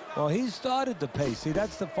fight. Well, he started the pace. See,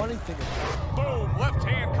 that's the funny thing. Boom, left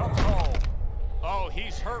hand comes home. Oh,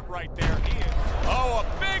 he's hurt right there. He is. Oh,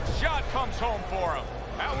 a big shot comes home for him.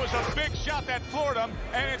 That was a big shot that floored him,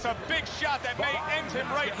 and it's a big shot that may end him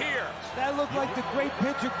right here. That looked like the great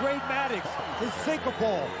pitcher, Great Maddox, his sinker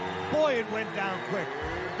ball. Boy, it went down quick.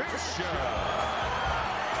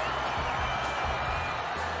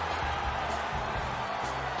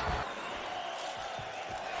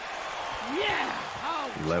 Yeah!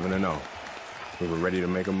 11-0. We were ready to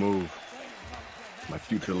make a move. My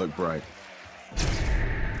future looked bright.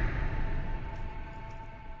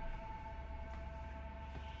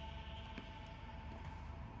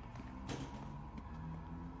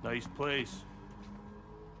 Nice place.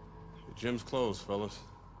 The gym's closed, fellas.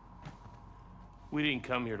 We didn't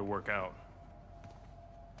come here to work out.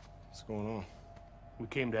 What's going on? We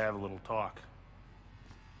came to have a little talk.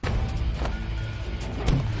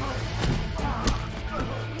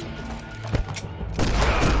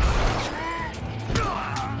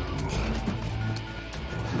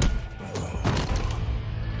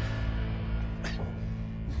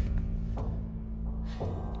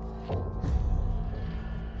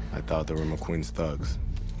 I thought they were McQueen's thugs,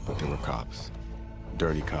 but they were cops.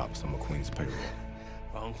 Dirty cops on McQueen's payroll.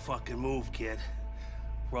 Wrong fucking move, kid.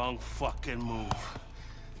 Wrong fucking move.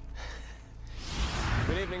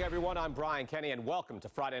 Good evening, everyone. I'm Brian Kenny, and welcome to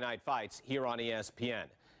Friday Night Fights here on ESPN.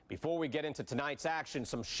 Before we get into tonight's action,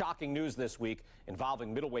 some shocking news this week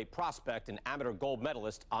involving middleweight prospect and amateur gold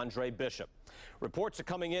medalist Andre Bishop. Reports are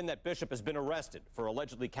coming in that Bishop has been arrested for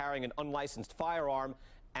allegedly carrying an unlicensed firearm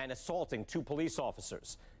and assaulting 2 police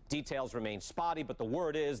officers. Details remain spotty, but the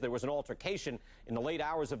word is there was an altercation in the late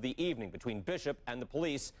hours of the evening between Bishop and the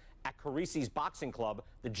police at Carisi's Boxing Club,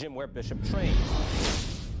 the gym where Bishop trains.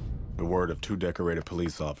 The word of 2 decorated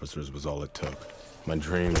police officers was all it took. My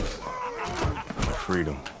dreams, my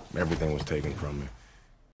freedom, everything was taken from me.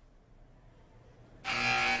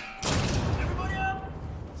 Everybody up!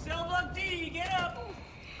 Cell block D, get up!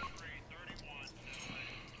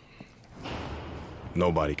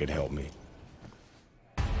 Nobody could help me.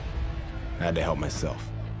 I had to help myself.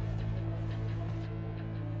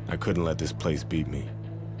 I couldn't let this place beat me.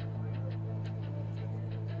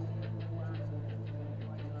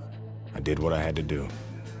 I did what I had to do.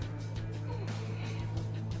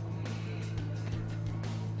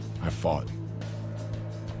 I fought.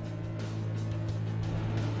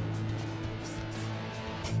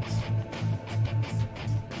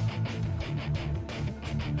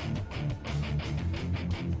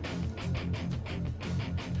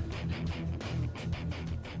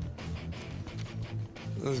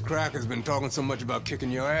 Those crackers been talking so much about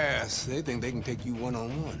kicking your ass, they think they can take you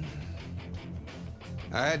one-on-one.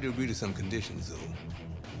 I had to agree to some conditions,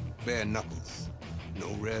 though. Bare knuckles. No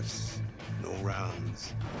refs, no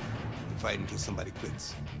rounds. You fight until somebody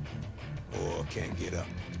quits. Or can't get up.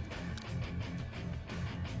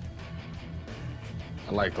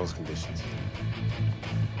 I like those conditions.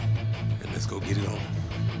 And let's go get it on.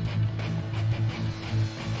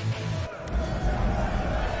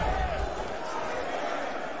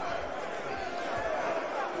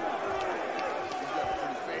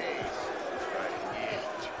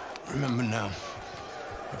 Remember now,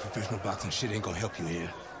 the professional boxing shit ain't gonna help you here.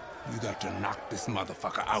 You got to knock this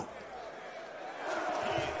motherfucker out.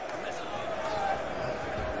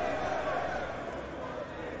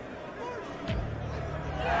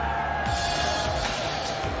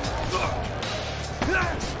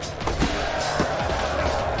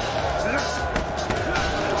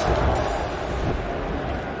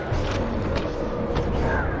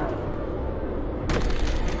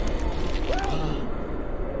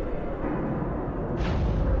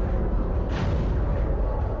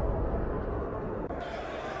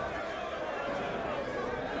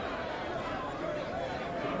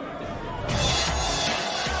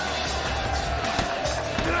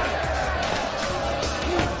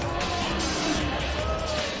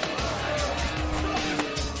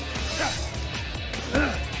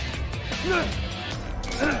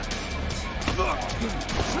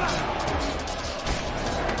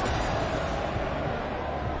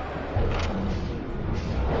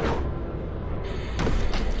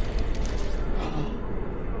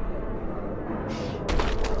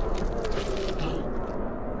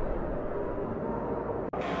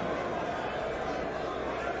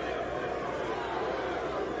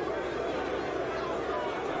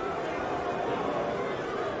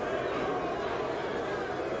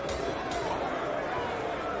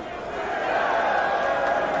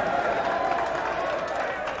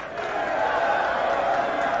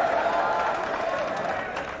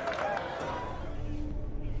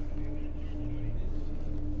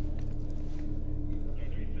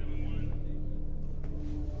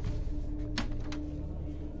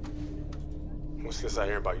 What's this I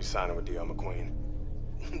hear about you signing with D.L. McQueen?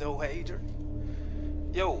 No way,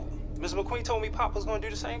 Adrian. Yo, Mr. McQueen told me Pop was gonna do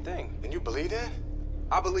the same thing. And you believe that?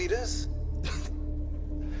 I believe this.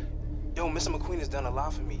 Yo, Mr. McQueen has done a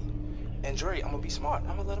lot for me. And Dre, I'm gonna be smart.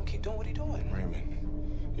 I'm gonna let him keep doing what he's doing.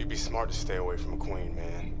 Raymond, you'd be smart to stay away from McQueen,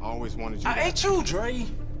 man. I always wanted you I to... ain't you, Dre.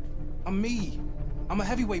 I'm me. I'm a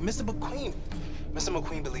heavyweight, Mr. McQueen. Mr.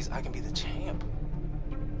 McQueen believes I can be the champ.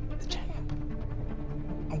 The champ.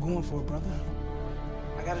 I'm going for it, brother.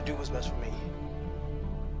 I gotta do what's best for me.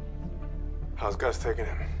 How's Gus taking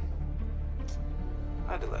him?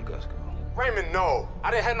 I had to let Gus go. Raymond, no!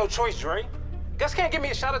 I didn't have no choice, Dre. Gus can't give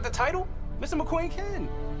me a shot at the title. Mr. McQueen can.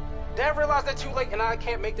 Dad realized that too late, and I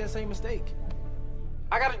can't make that same mistake.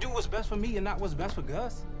 I gotta do what's best for me and not what's best for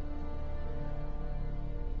Gus.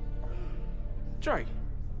 Dre.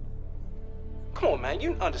 Come on, man,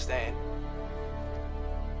 you understand.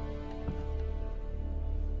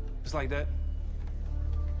 It's like that.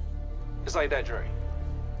 It's like that, Dre.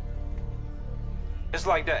 It's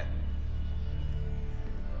like that.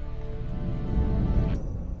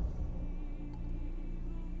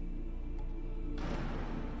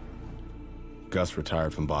 Gus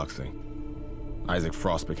retired from boxing. Isaac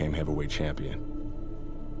Frost became heavyweight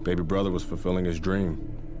champion. Baby brother was fulfilling his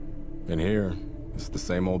dream. And here, it's the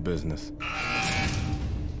same old business.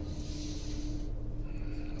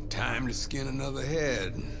 Time to skin another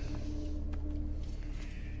head.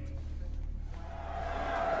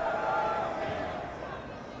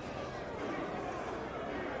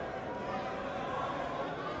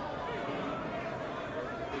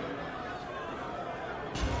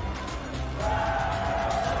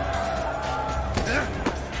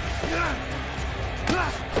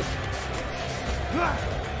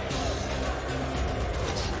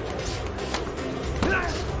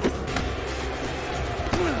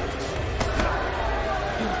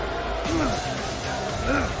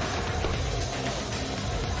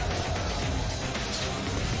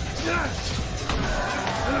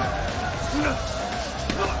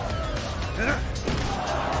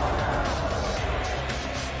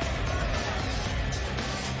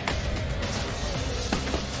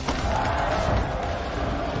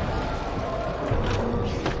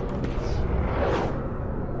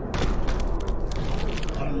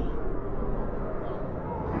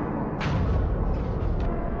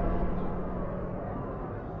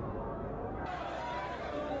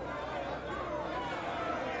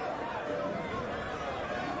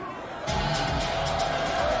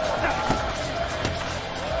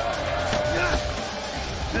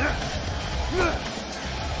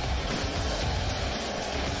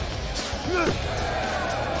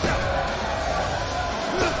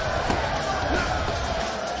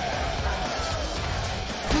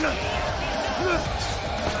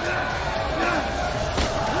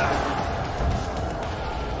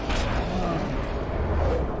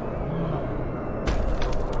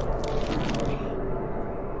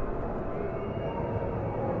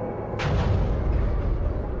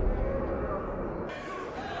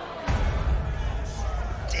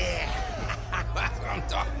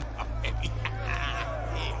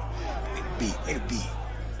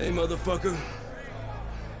 Hey, motherfucker.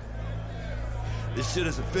 This shit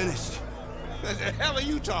isn't finished. What the hell are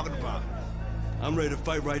you talking about? I'm ready to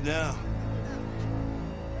fight right now.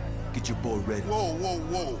 Get your boy ready. Whoa, whoa,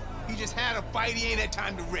 whoa. He just had a fight, he ain't had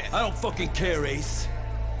time to rest. I don't fucking care, Ace.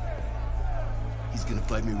 He's gonna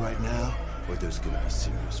fight me right now, or there's gonna be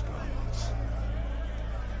serious problems.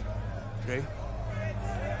 Okay?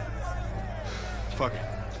 Fuck it.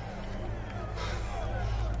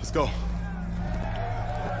 Let's go.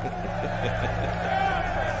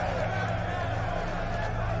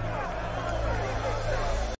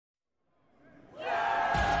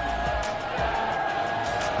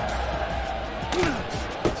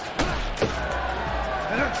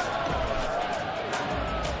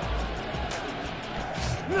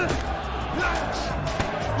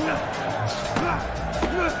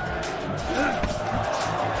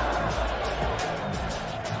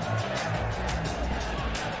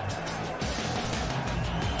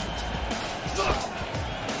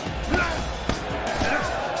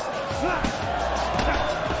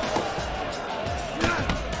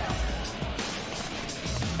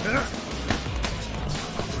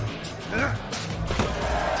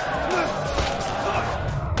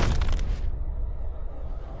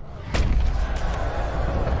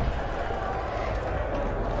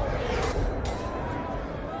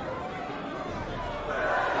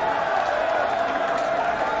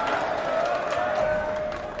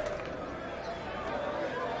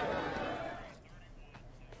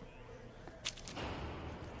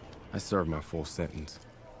 I served my full sentence.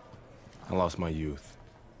 I lost my youth.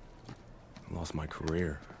 I lost my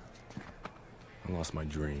career. I lost my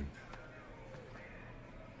dream.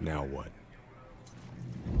 Now what?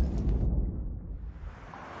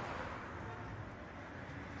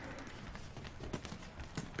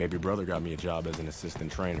 Baby brother got me a job as an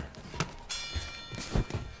assistant trainer.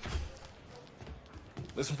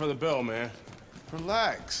 Listen for the bell, man.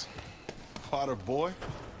 Relax. Potter boy.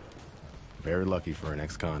 Very lucky for an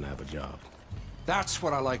ex-con to have a job. That's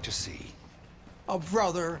what I like to see. A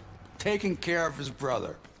brother taking care of his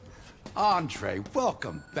brother. Andre,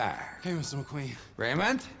 welcome back. Hey, Mr. McQueen.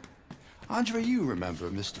 Raymond? Andre, you remember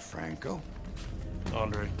Mr. Franco?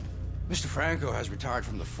 Andre. Mr. Franco has retired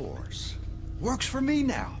from the force. Works for me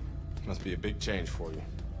now. Must be a big change for you.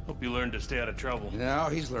 Hope you learned to stay out of trouble. Now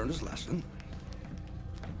he's learned his lesson.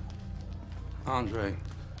 Andre.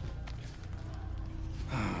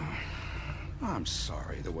 I'm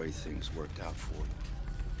sorry the way things worked out for you.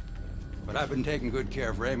 But I've been taking good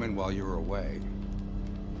care of Raymond while you were away.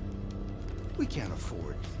 We can't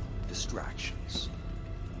afford distractions.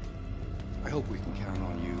 I hope we can count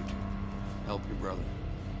on you to help your brother.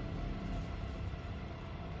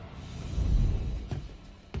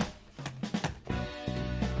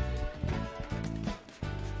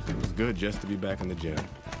 was good just to be back in the gym.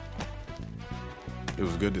 It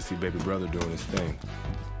was good to see baby brother doing his thing.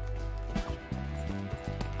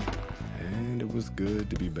 And it was good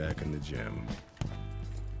to be back in the gym.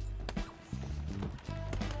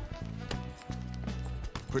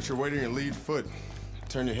 Put your weight on your lead foot.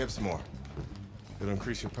 Turn your hips more. It'll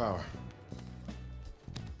increase your power.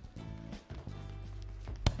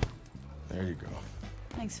 There you go.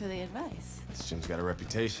 Thanks for the advice. This gym's got a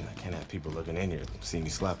reputation. I can't have people looking in here seeing me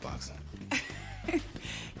slapboxing.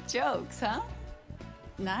 Jokes, huh?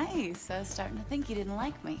 Nice. I was starting to think you didn't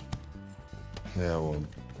like me. Yeah, well,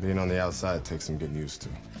 being on the outside takes some getting used to.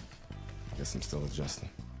 Guess I'm still adjusting.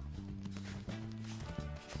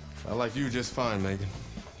 I like you just fine, Megan.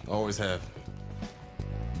 Always have.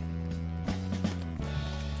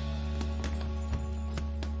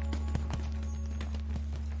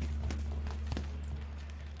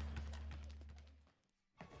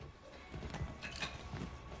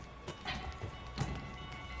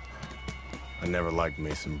 I never liked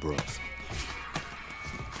Mason Brooks.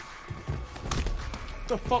 What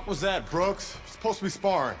the fuck was that, Brooks? You're supposed to be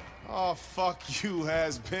sparring. Oh, fuck you,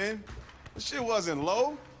 has-been. This shit wasn't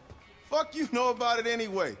low. Fuck you know about it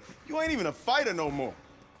anyway. You ain't even a fighter no more.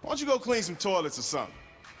 Why don't you go clean some toilets or something?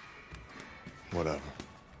 Whatever.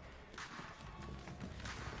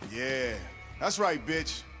 Yeah, that's right,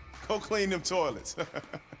 bitch. Go clean them toilets.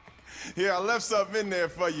 Here, I left something in there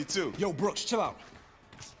for you, too. Yo, Brooks, chill out.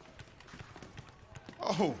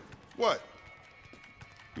 Oh, what?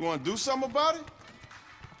 You want to do something about it?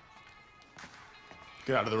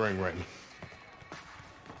 Get out of the ring, Raymond.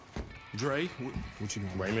 Dre, what you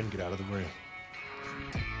mean? Raymond, get out of the ring.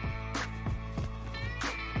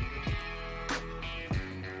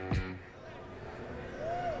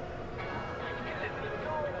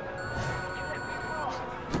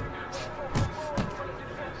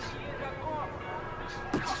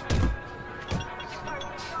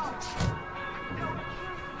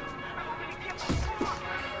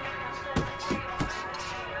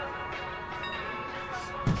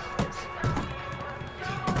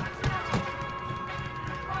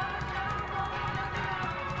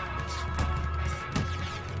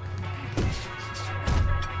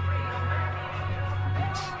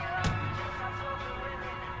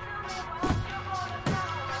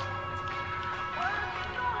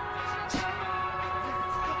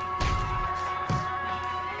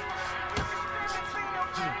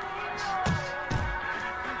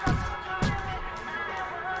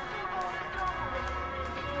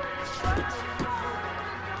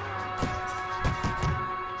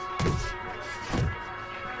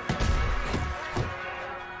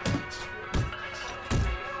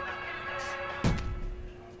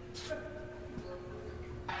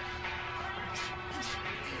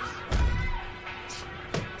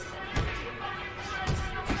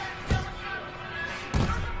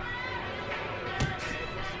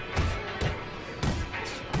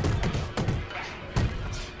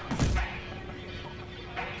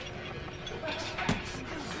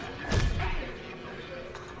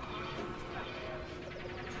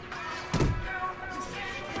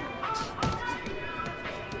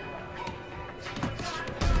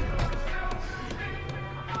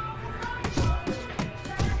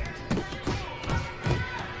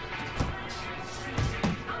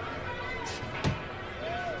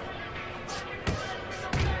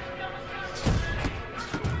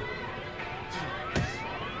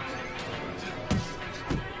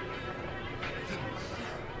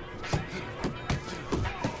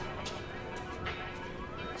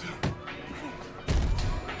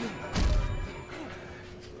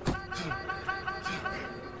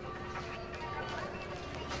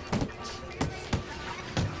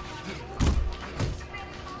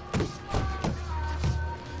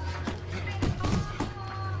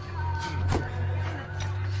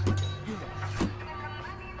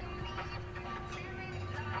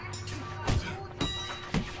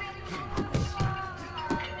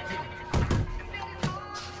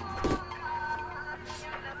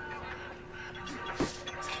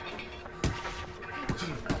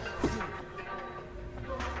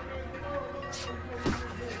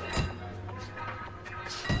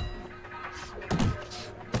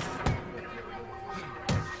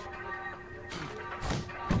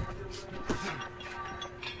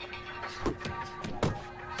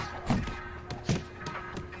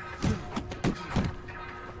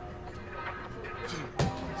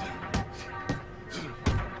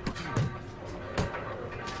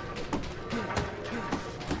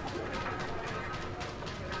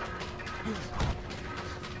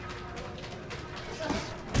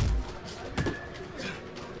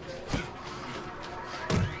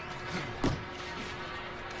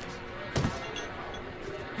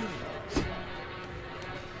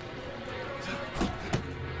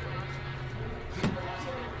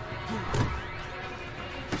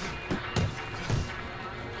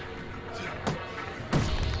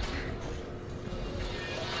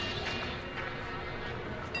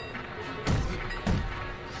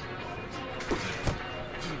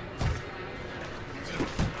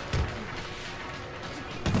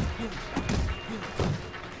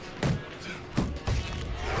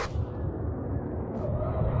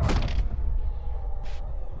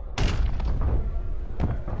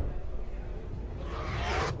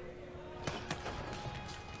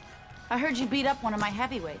 I heard you beat up one of my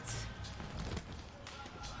heavyweights.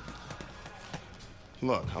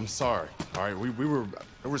 Look, I'm sorry. All right, we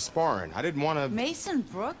were sparring. I didn't want to... Mason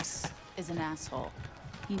Brooks is an asshole.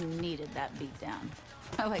 He needed that beatdown.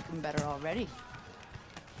 I like him better already.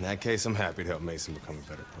 In that case, I'm happy to help Mason become a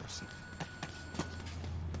better person.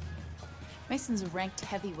 Mason's a ranked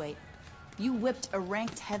heavyweight. You whipped a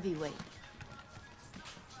ranked heavyweight.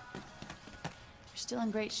 You're still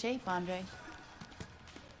in great shape, Andre.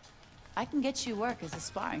 I can get you work as a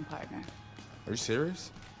sparring partner. Are you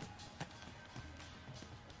serious?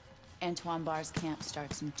 Antoine Barr's camp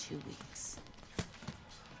starts in 2 weeks.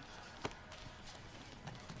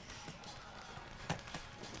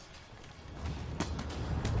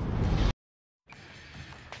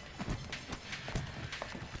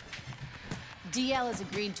 DL has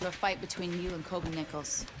agreed to a fight between you and Kobe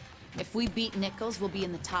Nichols. If we beat Nichols, we'll be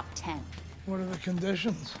in the top 10. What are the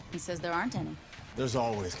conditions? He says there aren't any. There's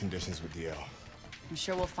always conditions with DL. I'm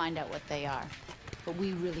sure we'll find out what they are. But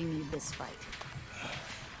we really need this fight.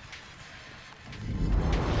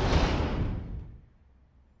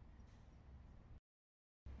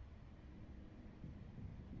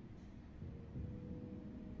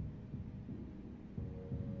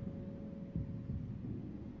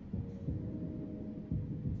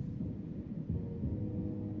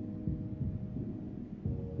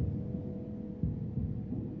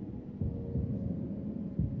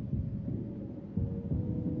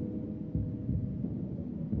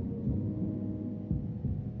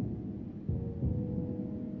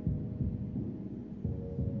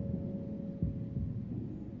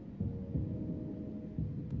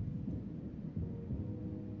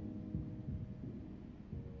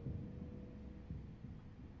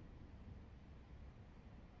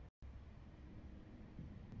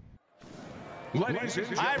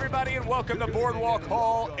 Hi, everybody, and welcome to Boardwalk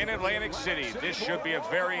Hall in Atlantic City. This should be a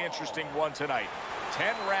very interesting one tonight.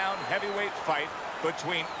 10-round heavyweight fight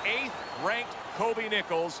between 8th-ranked Kobe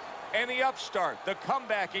Nichols and the upstart, the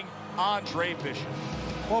comebacking Andre Bishop.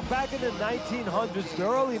 Well, back in the 1900s, the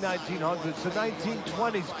early 1900s, the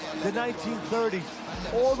 1920s, the 1930s,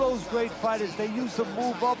 all those great fighters, they used to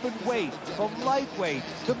move up in weight from lightweight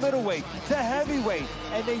to middleweight to heavyweight,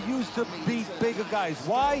 and they used to beat bigger guys.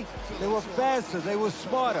 Why? They were faster, they were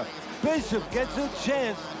smarter. Bishop gets a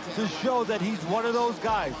chance to show that he's one of those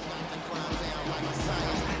guys.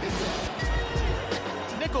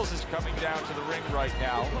 Nichols is coming down to the ring right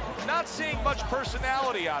now. Not seeing much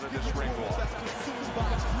personality out of this ring walk.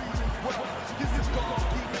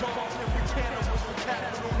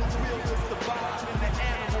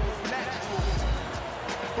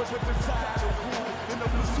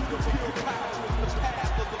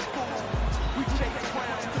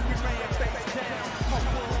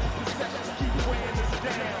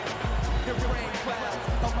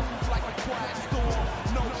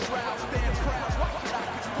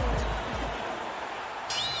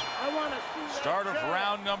 Start of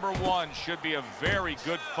round number 1 should be a very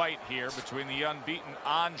good fight here between the unbeaten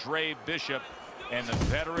Andre Bishop and the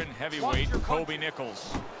veteran heavyweight Kobe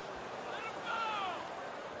Nichols.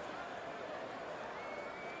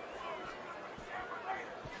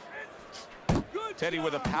 Teddy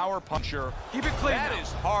with a power puncher. Keep it clean. That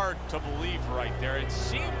is hard to believe right there. It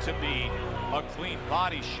seemed to be a clean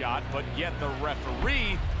body shot, but yet the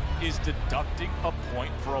referee is deducting a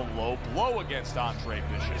point for a low blow against Andre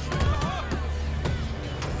Bishop.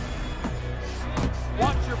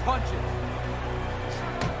 Watch your punches.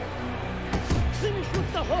 Finish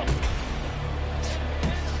with the hook.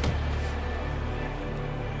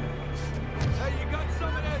 Hey, you got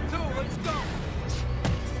some of that too. Let's go.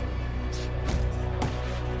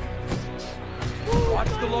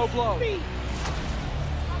 Watch the low blow.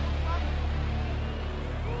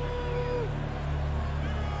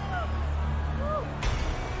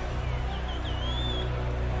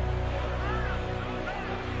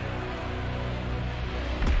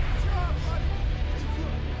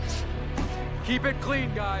 Keep it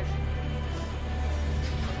clean, guys.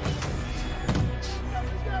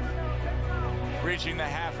 Reaching the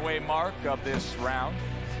halfway mark of this round.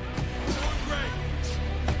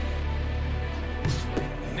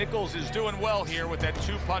 Nichols is doing well here with that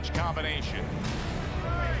 2-punch combination.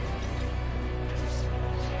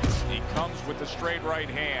 He comes with the straight right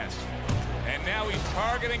hand. And now he's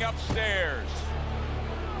targeting upstairs.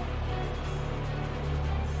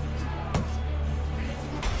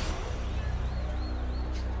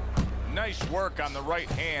 Nice work on the right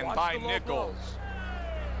hand by Nichols.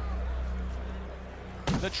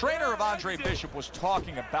 The trainer of Andre Bishop was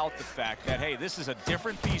talking about the fact that, hey, this is a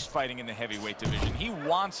different beast fighting in the heavyweight division. He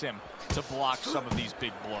wants him to block some of these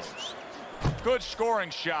big blows. Good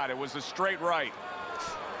scoring shot. It was a straight right.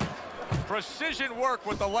 Precision work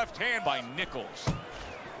with the left hand by Nichols.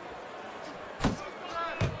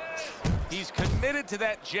 He's committed to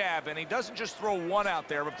that jab, and he doesn't just throw one out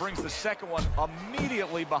there, but brings the second one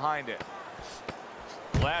immediately behind it.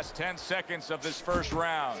 Last 10 seconds of this first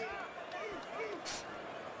round.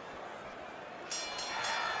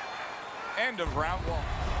 End of round one.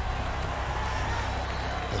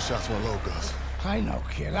 Those shots went low, Gus. I know,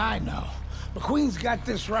 kid, I know. McQueen's got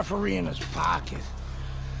this referee in his pocket.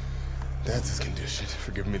 That's his condition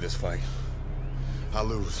for giving me this fight. I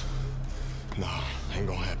lose. No, ain't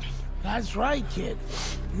gonna happen. That's right, kid.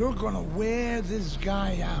 You're gonna wear this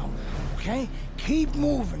guy out, okay? Keep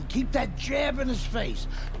moving. Keep that jab in his face.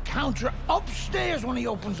 Counter upstairs when he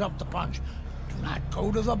opens up the punch. Do not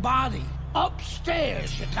go to the body.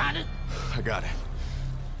 Upstairs, you got it? I got it.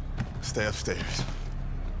 Stay upstairs.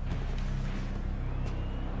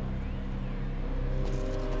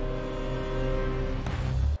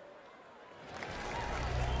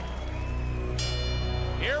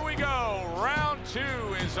 Here we go. Round 2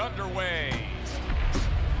 is underway.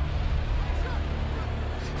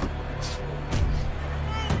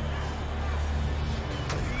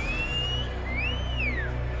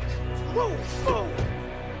 Whoa, whoa.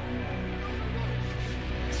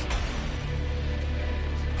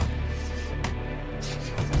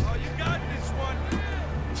 Oh, you got this one.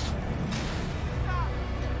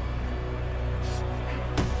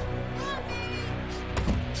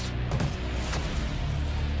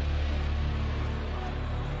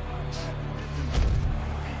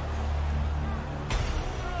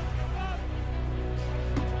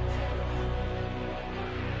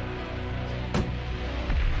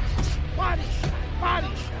 Body shot, body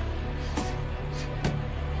shot.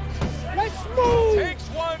 Let's move! Takes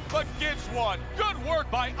one, but gets one. Good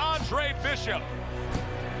work by Andre Bishop.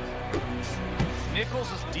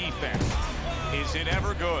 Nichols' defense, is it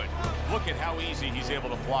ever good? Look at how easy he's able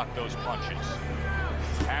to block those punches.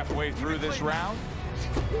 Halfway through this round.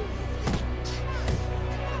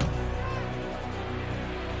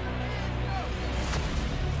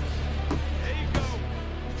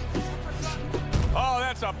 Oh,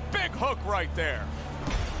 that's a big hook right there.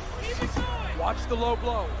 Watch the low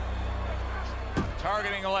blow.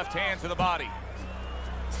 Targeting the left hand to the body.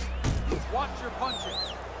 Watch your punches.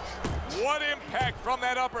 What impact from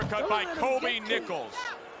that uppercut by Kobe Nichols.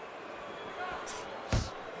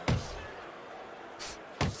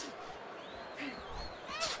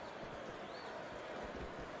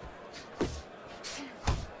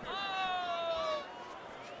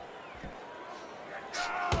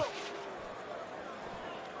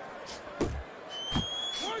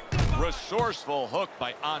 Resourceful hook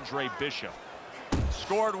by Andre Bishop.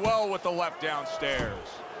 Scored well with the left downstairs.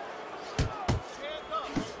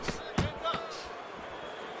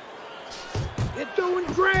 You're doing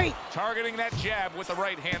great. Targeting that jab with the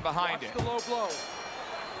right hand behind it. The low blow.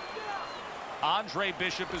 Andre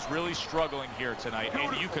Bishop is really struggling here tonight,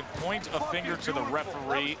 and you can point a finger to the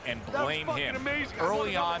referee and blame him.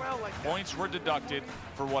 Early on, points were deducted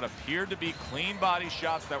for what appeared to be clean body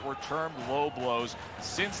shots that were termed low blows.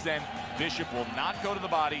 Since then, Bishop will not go to the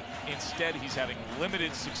body. Instead, he's having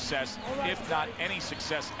limited success, if not any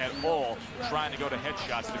success at all, trying to go to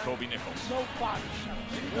headshots to Kobe Nichols. No body shots.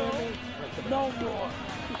 You hear me? No more.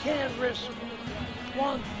 You can't risk.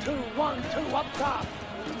 1, 2, 1, 2, up top.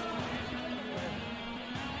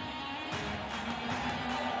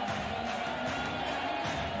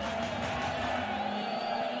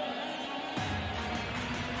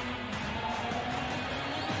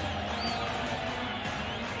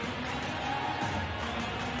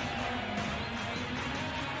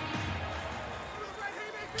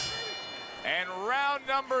 And round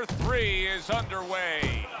number 3 is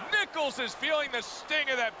underway. Nichols is feeling the sting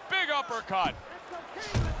of that big uppercut.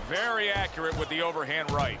 Very accurate with the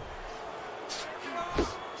overhand right.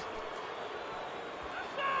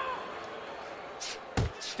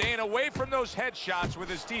 Staying away from those headshots with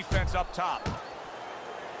his defense up top.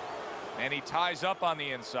 And he ties up on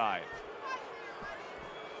the inside.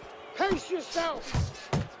 Pace yourself.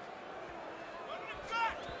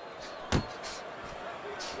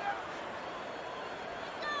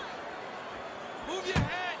 Move your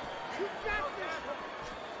head. You got this.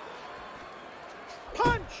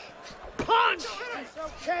 Punch. Punch. It's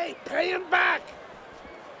okay. Pay him back.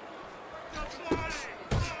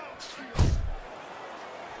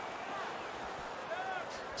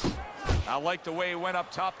 I like the way he went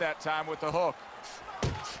up top that time with the hook.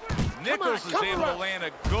 Nichols is able to land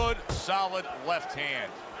a good, solid left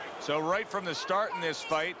hand. So right from the start in this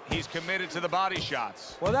fight, he's committed to the body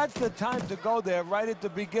shots. Well, that's the time to go there right at the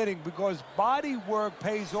beginning because body work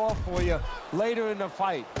pays off for you later in the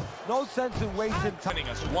fight. No sense in wasting time.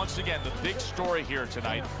 Us once again, the big story here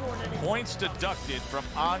tonight. Points deducted from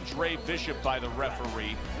Andre Bishop by the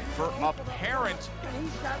referee for apparent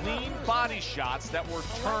clean body shots that were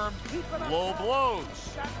termed low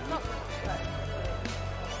blows.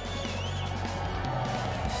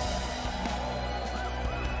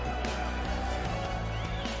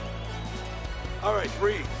 All right,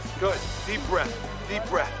 breathe. Good. Deep breath. Deep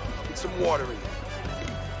breath. Get some water in you.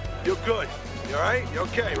 You're good. You all right? You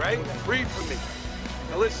okay, right? Breathe for me.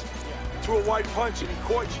 Now listen, you threw a wide punch and he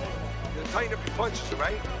caught you. You're gonna tighten up your punches, all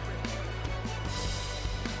right?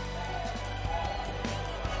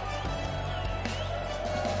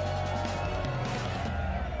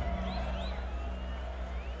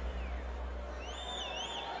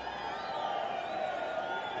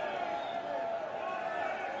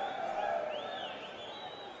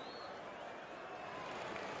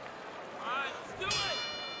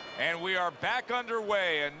 And we are back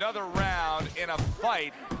underway, another round in a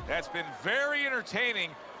fight that's been very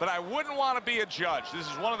entertaining, but I wouldn't want to be a judge. This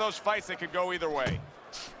is one of those fights that could go either way.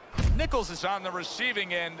 Nichols is on the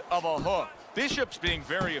receiving end of a hook. Bishop's being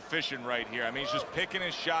very efficient right here. I mean, he's just picking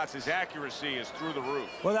his shots. His accuracy is through the roof.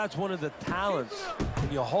 Well, that's one of the talents,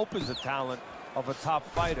 and you hope is a talent of a top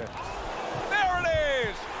fighter. There it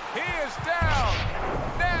is! He is down!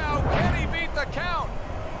 Now, can he beat the count?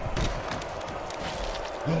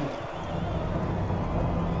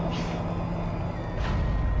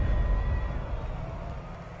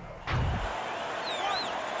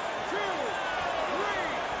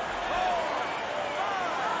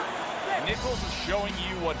 Nichols is showing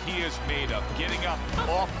you what he is made of, getting up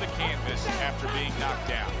off the canvas after being knocked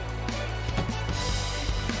down.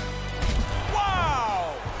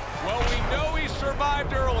 Wow! Well, we know he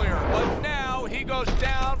survived earlier, but now he goes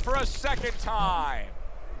down for a second time.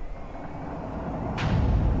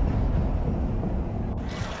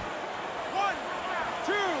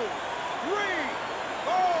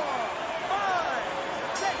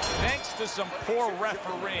 To some poor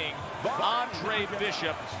refereeing, Andre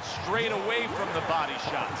Bishop strayed away from the body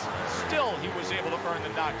shots. Still, he was able to earn the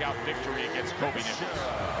knockout victory against Kobe Nichols.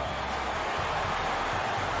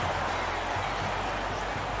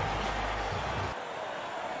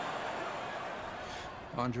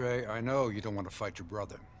 Andre, I know you don't want to fight your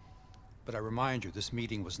brother, but I remind you, this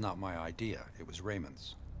meeting was not my idea. It was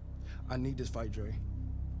Raymond's. I need this fight, Dre.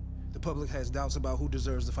 The public has doubts about who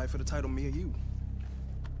deserves the fight for the title, me or you.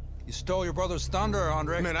 You stole your brother's thunder,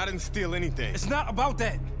 Andre. Man, I didn't steal anything. It's not about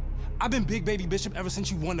that. I've been Big Baby Bishop ever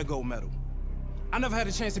since you won the gold medal. I never had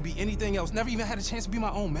a chance to be anything else. Never even had a chance to be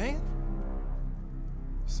my own man.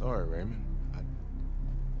 Sorry, Raymond.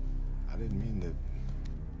 I didn't mean to...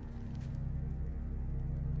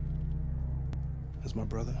 As my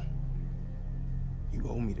brother, you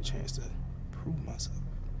owe me the chance to prove myself.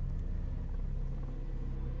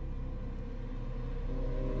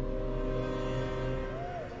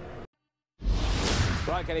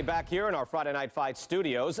 Brian Kenny back here in our Friday Night Fight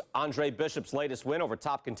studios. Andre Bishop's latest win over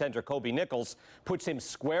top contender Kobe Nichols puts him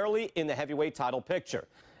squarely in the heavyweight title picture.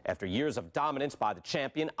 After years of dominance by the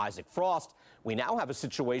champion, Isaac Frost, we now have a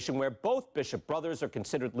situation where both Bishop brothers are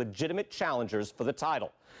considered legitimate challengers for the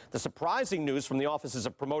title. The surprising news from the offices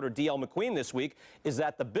of promoter D.L. McQueen this week is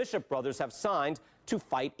that the Bishop brothers have signed to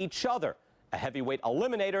fight each other, a heavyweight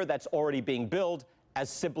eliminator that's already being billed as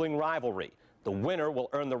sibling rivalry. The winner will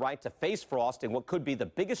earn the right to face Frost in what could be the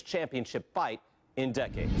biggest championship fight in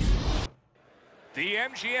decades. The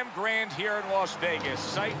MGM Grand here in Las Vegas,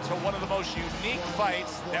 site to one of the most unique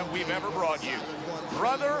fights that we've ever brought you.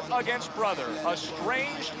 Brother against brother,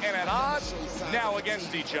 estranged and at odds, now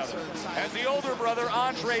against each other. As the older brother,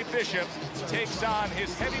 Andre Bishop, takes on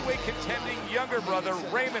his heavyweight contending younger brother,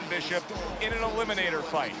 Raymond Bishop, in an eliminator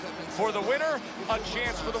fight. For the winner, a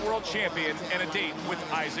chance for the world champion and a date with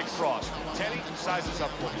Isaac Frost. Teddy, size this up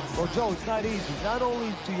for you. Well, Joe, it's not easy. Not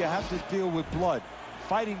only do you have to deal with blood,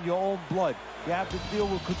 fighting your own blood, you have to deal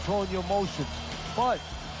with controlling your emotions, but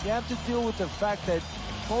you have to deal with the fact that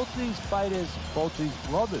both these fighters, both these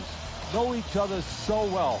brothers, know each other so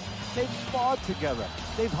well. They've sparred together.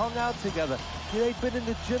 They've hung out together. They've been in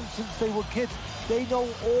the gym since they were kids. They know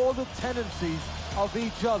all the tendencies of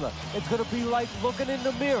each other. It's going to be like looking in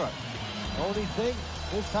the mirror. The only thing,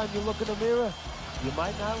 this time you look in the mirror, you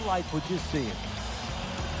might not like what you're seeing.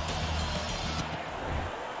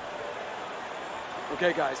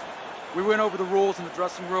 Okay, guys. We went over the rules in the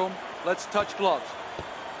dressing room. Let's touch gloves.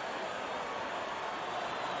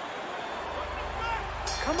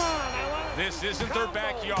 Come on, I want This isn't their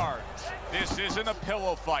backyard. This isn't a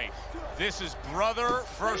pillow fight. This is brother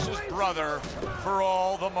versus brother for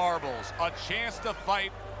all the marbles. A chance to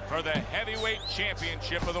fight for the heavyweight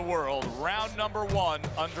championship of the world. Round number 1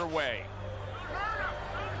 underway.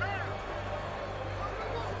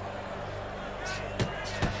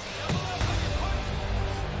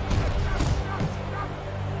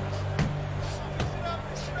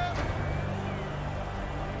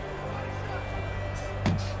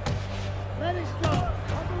 Let it go.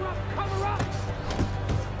 Cover up, cover up.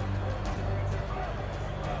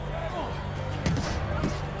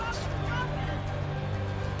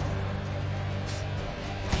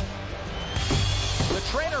 The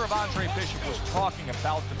trainer of Andre Bishop was talking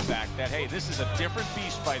about the fact that, hey, this is a different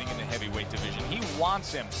beast fighting in the heavyweight division. He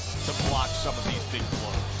wants him to block some of these big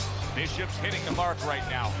blows. Bishop's hitting the mark right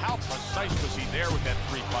now. How precise was he there with that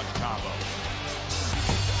 3-punch combo?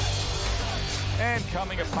 And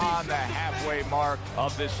coming upon the halfway mark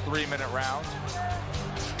of this 3-minute round.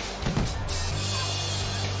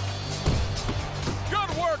 Good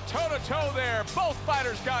work toe-to-toe there. Both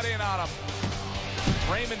fighters got in on him.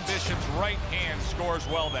 Raymond Bishop's right hand scores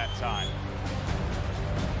well that time.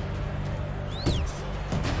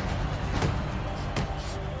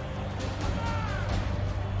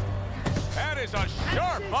 That is a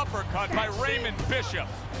sharp uppercut by Raymond Bishop.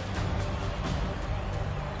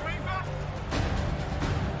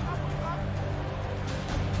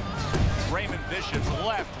 Raymond Bishop's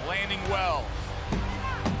left landing well.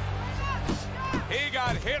 He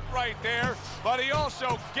got hit right there, but he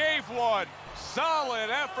also gave one. Solid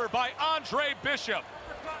effort by Andre Bishop.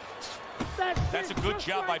 That's a good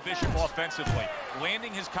job by Bishop offensively.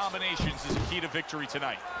 Landing his combinations is a key to victory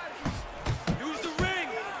tonight. Use the ring!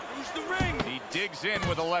 Use the ring! He digs in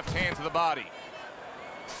with a left hand to the body.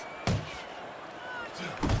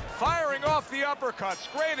 Firing off the uppercuts.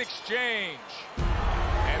 Great exchange.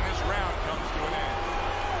 And this round comes to an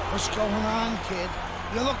end. What's going on, kid?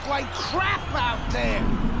 You look like crap out there.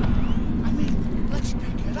 I mean, let's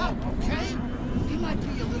pick it up, okay? He might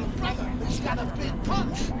be your little brother, but he's got a big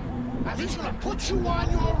punch. And he's gonna put you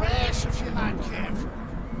on your ass if you're not careful.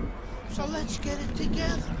 So let's get it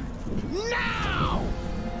together. Now!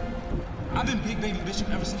 I've been Big Baby Bishop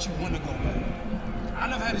ever since you won the gold medal. I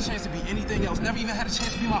never had a chance to be anything else. Never even had a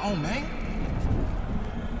chance to be my own man.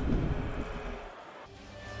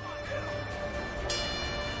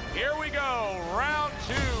 Here we go. Round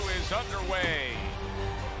 2 is underway.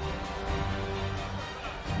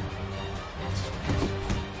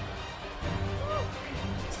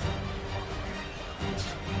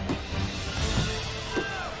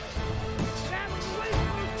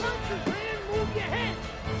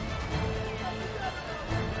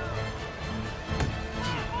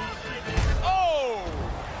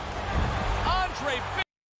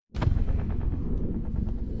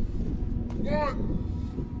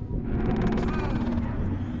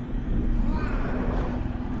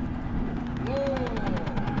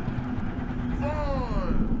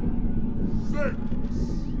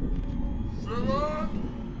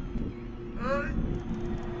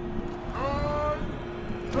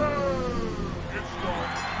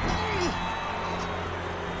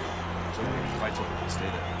 Stay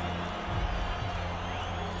there.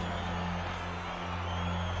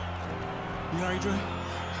 You all right, Dre?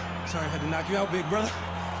 Sorry I had to knock you out, big brother.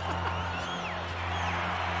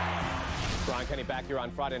 Brian Kenny back here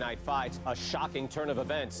on Friday Night Fights. A shocking turn of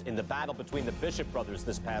events in the battle between the Bishop brothers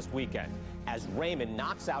this past weekend, as Raymond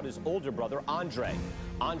knocks out his older brother, Andre.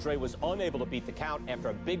 Andre was unable to beat the count after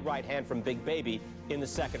a big right hand from Big Baby in the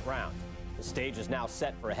second round. The stage is now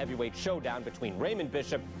set for a heavyweight showdown between Raymond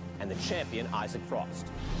Bishop and the champion, Isaac Frost.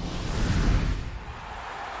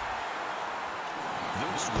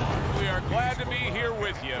 We are glad to be here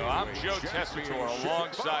with you. I'm Joe Tessitore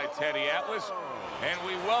alongside Teddy Atlas, and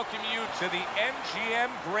we welcome you to the MGM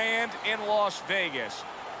Grand in Las Vegas.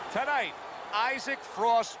 Tonight, Isaac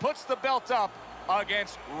Frost puts the belt up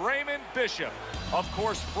against Raymond Bishop. Of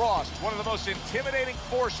course, Frost, one of the most intimidating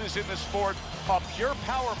forces in the sport, a pure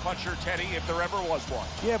power puncher, Teddy, if there ever was one.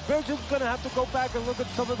 Yeah, Bishop's going to have to go back and look at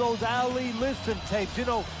some of those Ali Liston tapes. You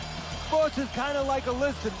know, Frost is kind of like a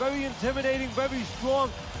Liston, very intimidating, very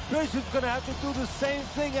strong. Bishop's going to have to do the same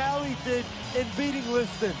thing Ali did in beating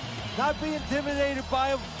Liston. Not be intimidated by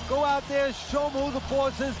him, go out there, show him who the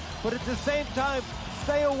boss is, but at the same time,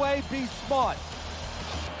 stay away, be smart.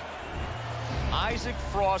 Isaac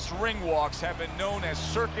Frost's ring walks have been known as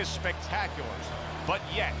circus spectaculars, but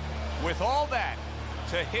yet, with all that,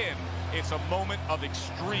 to him, it's a moment of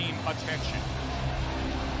extreme attention.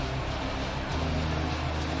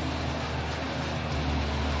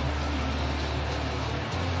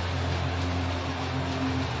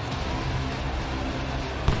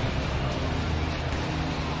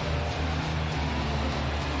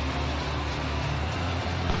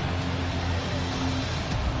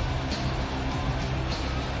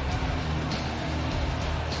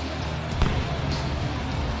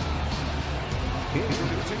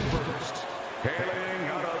 First, hailing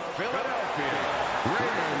out of Philadelphia,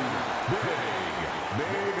 Raymond Big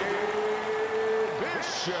Baby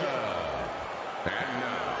Bishop. And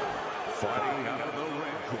now, fighting out of the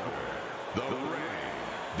red corner, the reigning,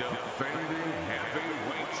 defending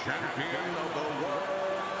heavyweight champion of the world,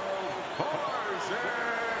 Prision.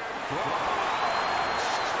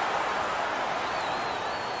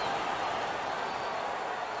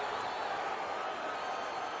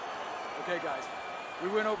 Okay, guys. We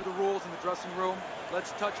went over the rules in the dressing room.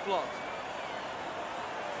 Let's touch gloves.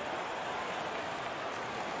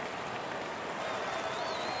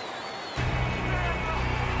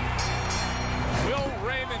 Will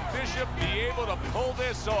Raymond Bishop be able to pull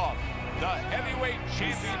this off? The heavyweight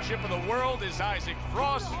championship of the world is Isaac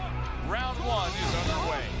Frost. Round one is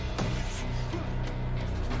underway.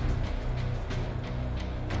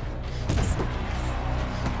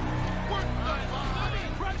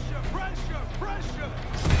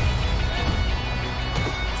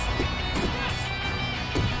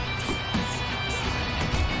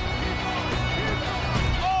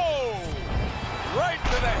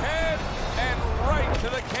 To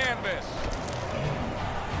the canvas.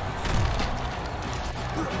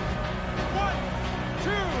 1, 2,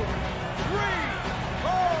 3, 4,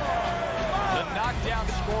 5. The knockdown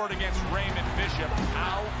scored against Raymond Bishop.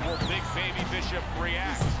 How will Big Baby Bishop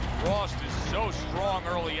react? Frost is so strong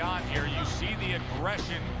early on here. You see the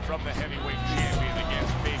aggression from the heavyweight champion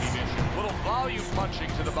against Baby Bishop. Little volume punching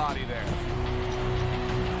to the body there.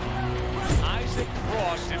 Isaac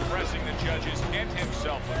Frost impressing the judges and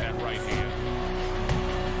himself with that right hand.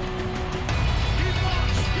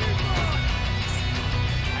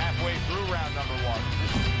 Halfway through round number one.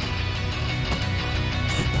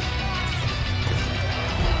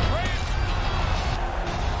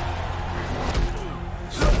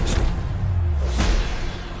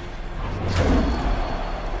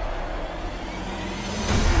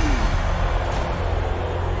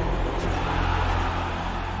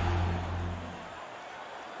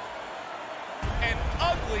 An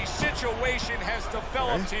ugly situation has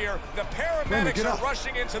developed here. The paramedics are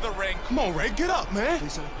rushing into the ring. Come on, Ray, get up, man.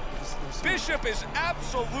 Bishop is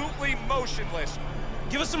absolutely motionless.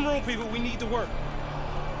 Give us some room, people. We need to work.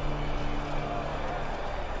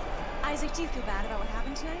 Isaac, do you feel bad about what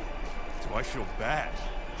happened tonight? Do I feel bad?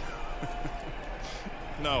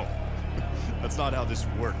 No, that's not how this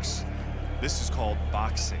works. This is called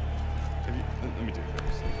boxing. Let me do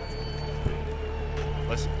this.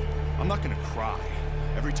 Listen, I'm not gonna cry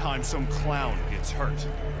every time some clown gets hurt,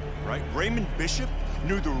 right? Raymond Bishop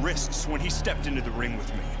knew the risks when he stepped into the ring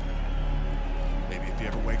with me. Maybe if he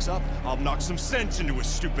ever wakes up, I'll knock some sense into his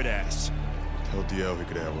stupid ass. Tell DL he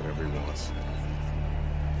could have whatever he wants.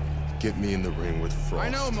 Get me in the ring with Frost. I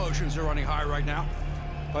know emotions are running high right now,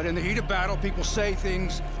 but in the heat of battle, people say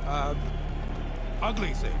things,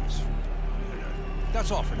 ugly things.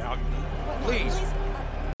 That's all for now. Please.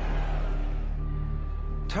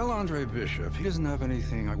 Tell Andre Bishop he doesn't have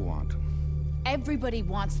anything I want. Everybody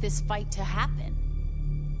wants this fight to happen.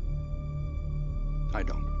 I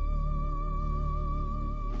don't.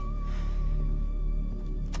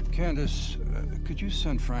 Candace, could you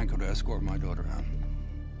send Franco to escort my daughter out?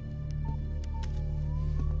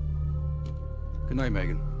 Good night,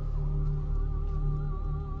 Megan.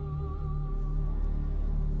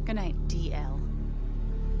 Good night, DL.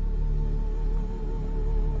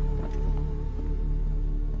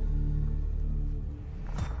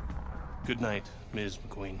 Good night, Ms.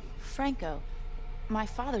 McQueen. Franco, my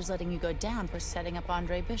father's letting you go down for setting up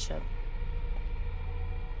Andre Bishop.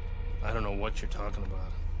 I don't know what you're talking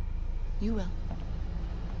about. You will.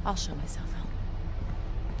 I'll show myself out.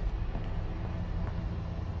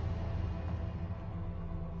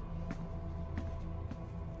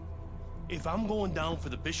 If I'm going down for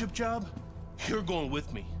the Bishop job, you're going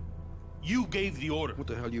with me. You gave the order. What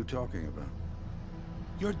the hell are you talking about?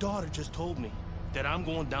 Your daughter just told me that I'm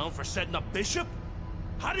going down for setting up Bishop?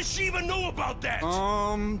 How does she even know about that?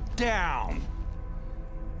 Down.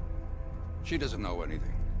 She doesn't know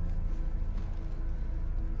anything.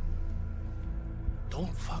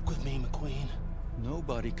 Don't fuck with me, McQueen.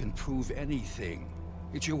 Nobody can prove anything.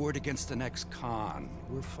 It's your word against the next con.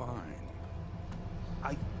 We're fine.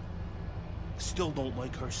 I still don't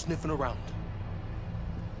like her sniffing around.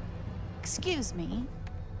 Excuse me.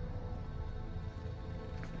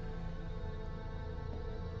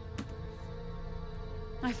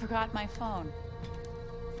 I forgot my phone.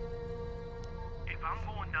 If I'm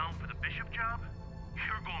going down for the Bishop job,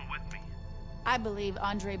 you're going with me. I believe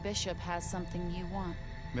Andre Bishop has something you want.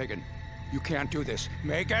 Megan, you can't do this.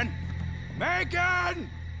 Megan! Megan!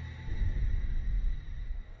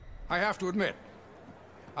 I have to admit,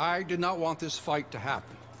 I did not want this fight to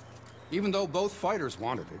happen. Even though both fighters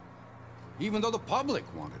wanted it. Even though the public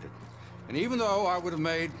wanted it. And even though I would have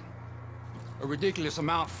made a ridiculous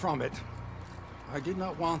amount from it, I did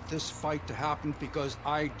not want this fight to happen because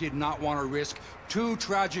I did not want to risk two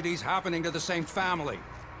tragedies happening to the same family.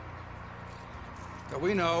 Now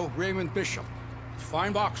we know Raymond Bishop, a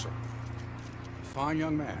fine boxer, a fine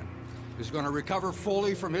young man, is going to recover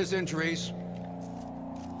fully from his injuries.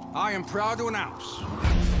 I am proud to announce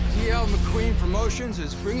TL McQueen Promotions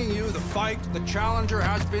is bringing you the fight the challenger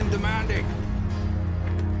has been demanding.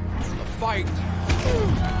 The fight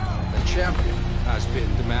the champion has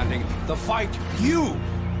been demanding. The fight you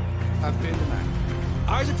have been demanding.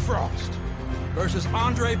 Isaac Frost versus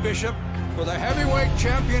Andre Bishop for the heavyweight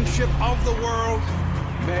championship of the world.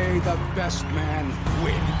 May the best man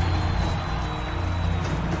win.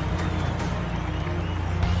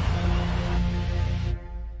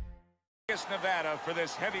 Nevada for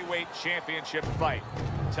this heavyweight championship fight.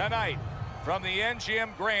 Tonight, from the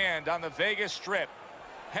MGM Grand on the Vegas Strip,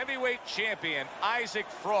 heavyweight champion Isaac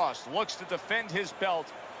Frost looks to defend his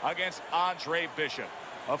belt against Andre Bishop.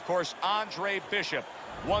 Of course, Andre Bishop,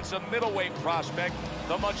 once a middleweight prospect,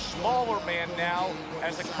 the much smaller man now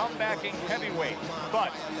as a comebacking heavyweight.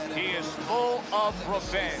 But he is full of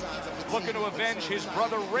revenge, looking to avenge his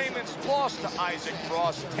brother Raymond's loss to Isaac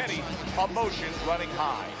Frost. Teddy, emotions running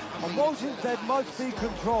high. Emotions that must be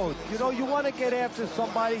controlled. You know, you want to get after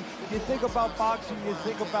somebody, you think about boxing, you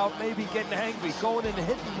think about maybe getting angry, going and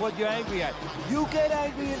hitting what you're angry at. You get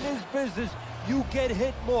angry in this business, you get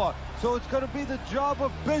hit more. So it's going to be the job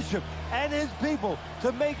of Bishop and his people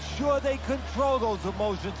to make sure they control those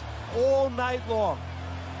emotions all night long.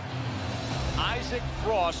 Isaac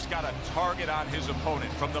Frost got a target on his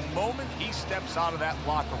opponent from the moment he steps out of that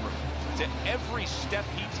locker room to every step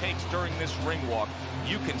he takes during this ring walk.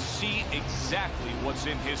 You can see exactly what's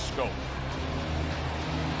in his scope.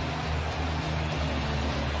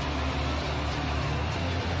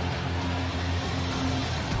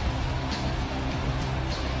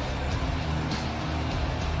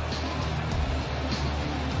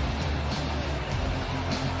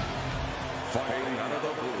 Fighting out of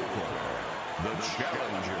the blue corner, the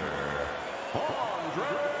challenger,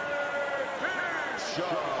 Andre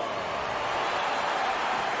Bishop.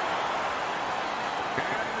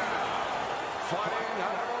 And now, fighting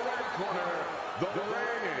out of the red corner, the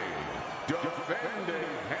reigning,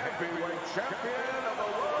 defending heavyweight champion of the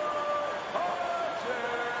world,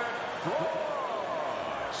 Isaac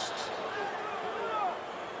Frost.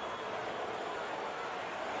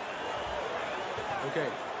 Okay.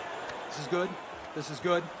 This is good. This is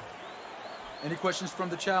good. Any questions from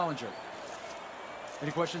the challenger?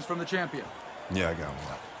 Any questions from the champion? Yeah, I got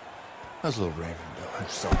one. How's little Raymond doing?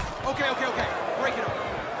 So... Okay. Break it up.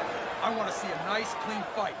 I want to see a nice, clean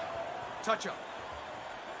fight. Touch up.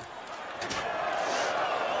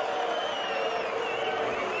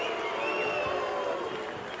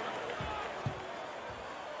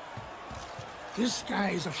 This guy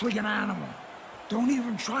is a friggin' animal. Don't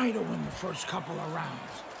even try to win the first couple of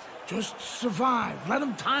rounds. Just survive. Let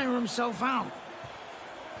him tire himself out.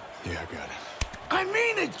 Yeah, I got it. I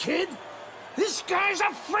mean it, kid. This guy's a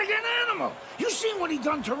friggin' animal. You seen what he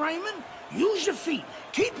done to Raymond? Use your feet.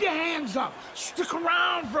 Keep your hands up. Stick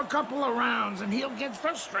around for a couple of rounds and he'll get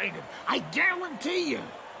frustrated. I guarantee you.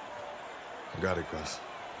 Got it, Gus.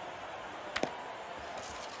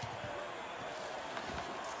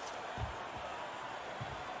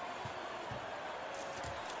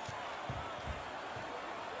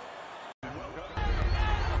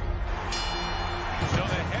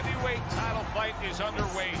 Is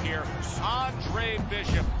underway here. Andre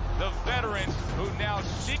Bishop, the veteran who now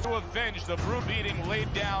seeks to avenge the brutal beating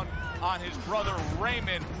laid down on his brother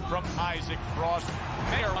Raymond from Isaac Frost.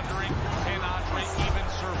 They are wondering, can Andre even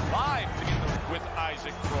survive with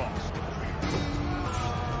Isaac Frost?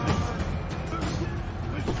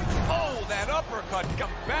 Oh, that uppercut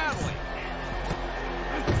come badly.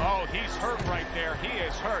 Oh, he's hurt right there. He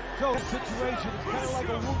is hurt. So the situation is kind of like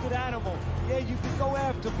a wounded animal. Yeah, you can go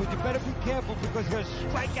after, but you better be careful because he'll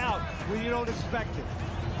strike out when you don't expect it.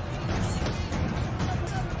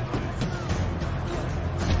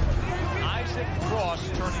 Isaac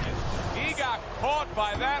Frost turning it. He got caught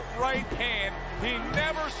by that right hand. He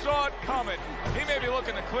never saw it coming. He may be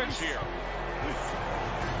looking to clinch here.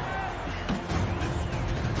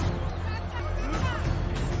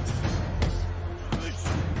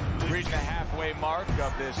 Reaching the halfway mark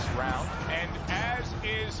of this round, and as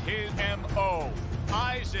is his M.O.,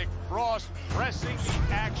 Isaac Frost pressing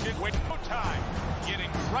the action with no time, getting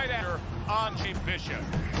right at her, Andre Bishop.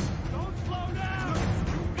 Don't slow down!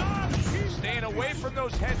 Staying away. away from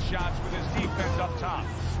those headshots with his defense up top.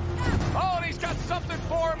 Oh, and he's got something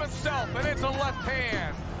for him himself, and it's a left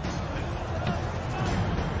hand.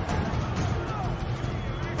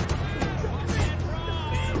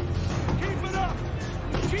 Keep it up!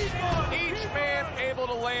 Keep on! Each man able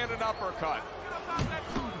to land an uppercut.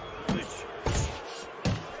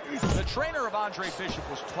 The trainer of Andre Bishop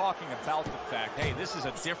was talking about the fact, hey, this is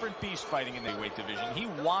a different beast fighting in the weight division. He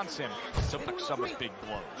wants him to pick some big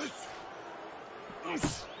blows.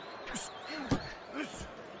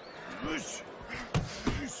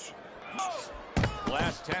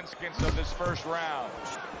 Last 10 seconds of this first round.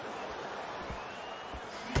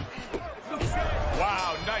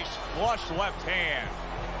 Wow, nice flush left hand.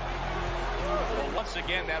 Well, once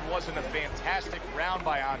again, that wasn't a fantastic round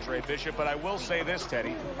by Andre Bishop, but I will say this,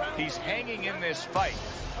 Teddy. He's hanging in this fight.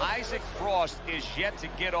 Isaac Frost is yet to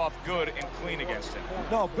get off good and clean against him.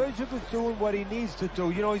 No, Bishop is doing what he needs to do.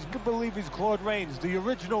 You know, he's going to believe he's Claude Rains, the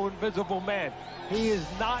original Invisible Man. He is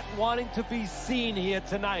not wanting to be seen here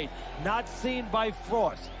tonight. Not seen by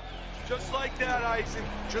Frost. Just like that, Isaac.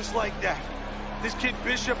 Just like that. This kid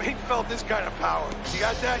Bishop ain't felt this kind of power. You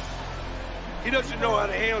got that? He doesn't know how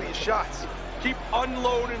to handle your shots. Keep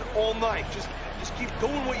unloading all night. Just keep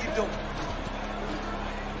doing what you're doing.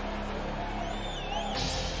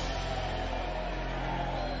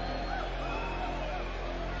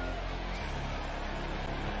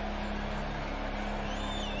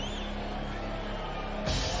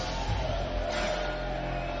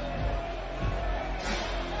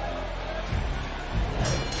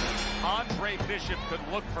 Andre Bishop could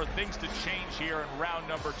look for things to change here in round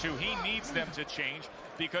number 2. He needs them to change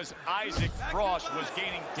because Isaac Frost was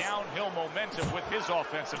gaining downhill momentum with his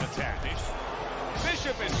offensive attack.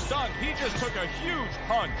 Bishop is stunned. He just took a huge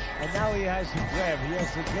punch. And now he has to grab. He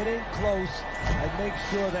has to get in close and make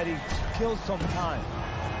sure that he kills some time.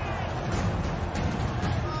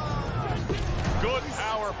 Good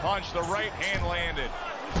power punch. The right hand landed.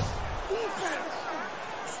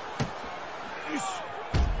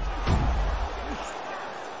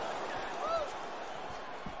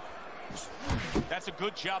 That's a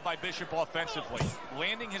good job by Bishop offensively.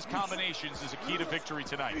 Landing his combinations is a key to victory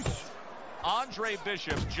tonight. Andre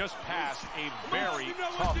Bishop just passed a very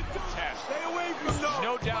tough test. There's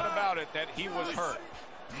no doubt about it that he was hurt.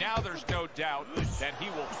 Now there's no doubt that he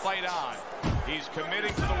will fight on. He's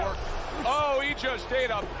committing to the work. Oh, he just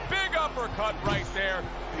ate a big uppercut right there.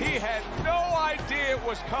 He had no idea it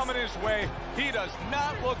was coming his way. He does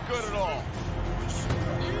not look good at all.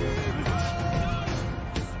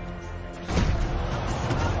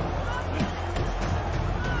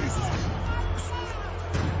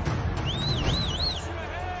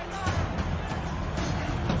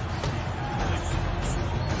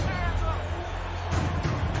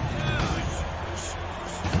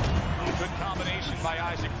 By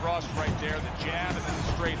Isaac Frost right there, the jab and then the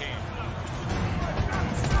straight hand.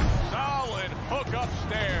 Solid hook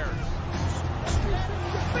upstairs.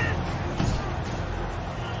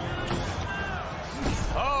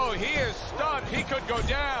 Oh, he is stunned. He could go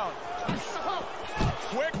down.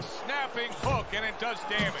 Quick snapping hook, and it does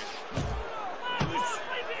damage.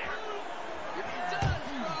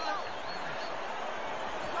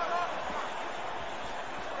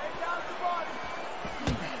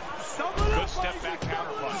 Good step back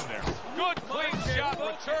counter punch there. Good clean shot,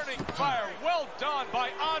 returning fire. Well done by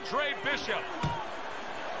Andre Bishop.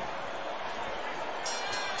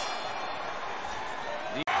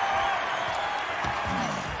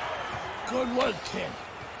 Good work, kid.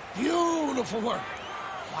 Beautiful work.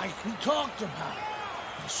 Like we talked about.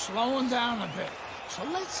 He's slowing down a bit. So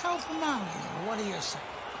let's help him out here. What do you say?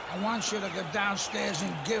 I want you to go downstairs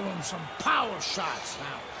and give him some power shots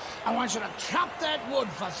now. I want you to chop that wood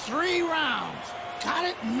for 3 rounds. Got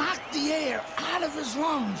it? Knock the air out of his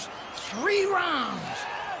lungs. 3 rounds.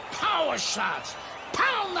 Power shots.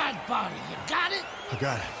 Pound that body. You got it? I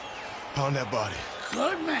got it. Pound that body.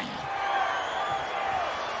 Good man.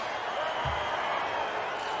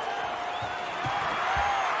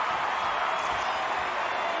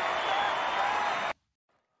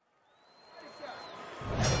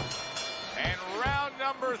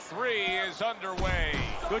 Number 3 is underway.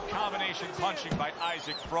 Good combination punching by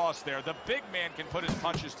Isaac Frost there. The big man can put his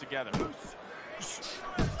punches together.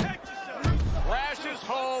 Crashes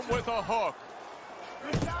home with a hook.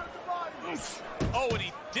 Oh, and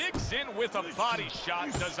he digs in with a body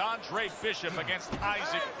shot, does Andre Bishop against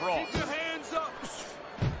Isaac Frost.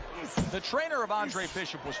 The trainer of Andre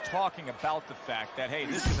Bishop was talking about the fact that, hey,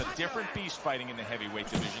 this is a different beast fighting in the heavyweight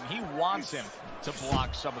division. He wants him to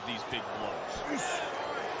block some of these big blows.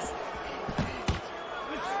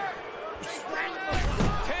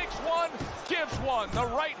 Takes one, gives one. The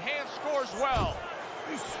right hand scores well.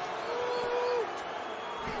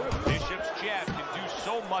 Bishop's jab can do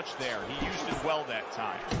so much there. He used it well that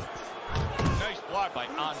time. Nice block by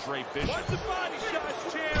Andre Bishop. What's the body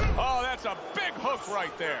shot, champ? Oh, that's a big hook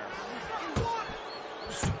right there.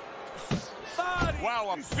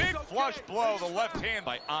 Wow, a big flush blow, the left hand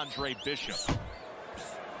by Andre Bishop.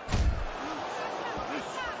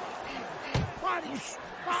 Body,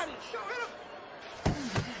 body.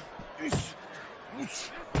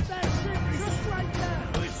 That's it, just right there.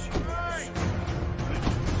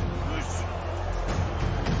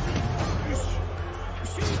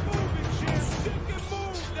 Keep moving, champ. Stick and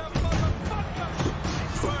move, that motherfucker.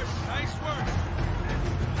 Work, nice work.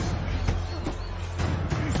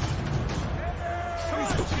 Come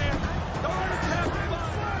on, champ. Don't let him tap the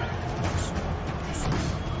bottom.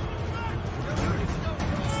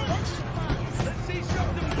 Let's see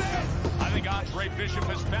something big. I think Andre Bishop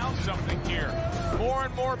has found something here. More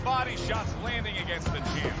and more body shots landing against the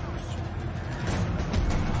champ.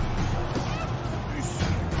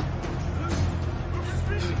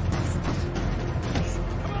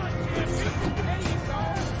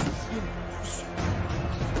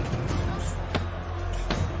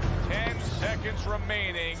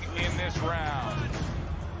 Remaining in this round.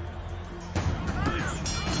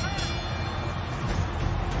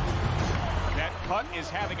 That cut is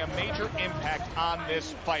having a major impact on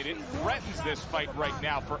this fight. It threatens this fight right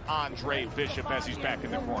now for Andre Bishop as he's back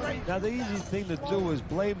in the corner. Now the easy thing to do is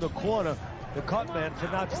blame the corner, the cut man, for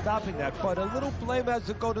not stopping that, but a little blame has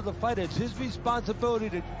to go to the fighter. It's his responsibility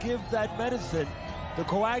to give that medicine, the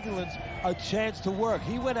coagulants, a chance to work.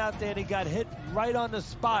 He went out there and he got hit right on the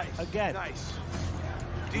spot again. Nice.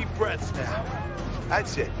 Deep breaths now.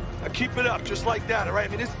 That's it. Now keep it up just like that, all right?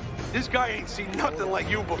 I mean, this guy ain't seen nothing like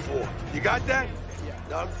you before. You got that?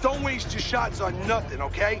 Now, don't waste your shots on nothing,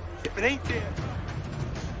 okay? If it ain't there...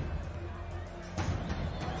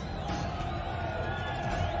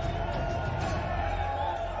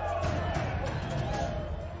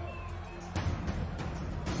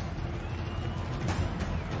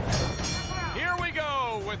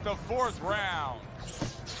 With the fourth round.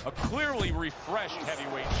 A clearly refreshed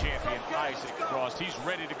heavyweight champion, Isaac Frost. He's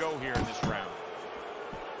ready to go here in this round.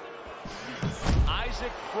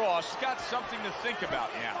 Isaac Frost got something to think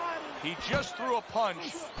about now. He just threw a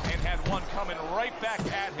punch and had one coming right back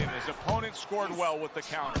at him. His opponent scored well with the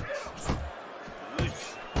counter.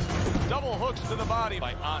 Double hooks to the body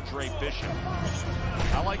by Andre Bishop.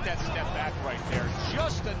 I like that step back right there.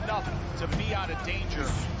 Just enough to be out of danger,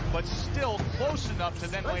 but still close enough to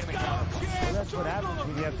then land the counter. Well, that's what happens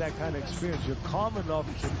when you have that kind of experience. You're calm enough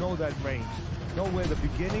to know that range. Know where the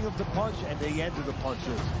beginning of the punch and the end of the punch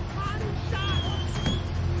is.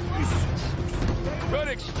 Good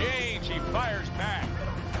exchange. He fires back.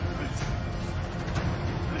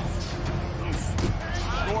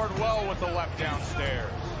 Scored well with the left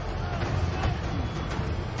downstairs.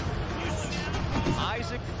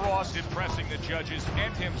 Isaac Frost impressing the judges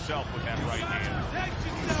and himself with that right hand.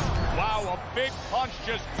 Wow, a big punch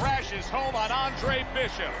just crashes home on Andre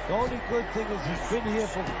Bishop. The only good thing is he's been here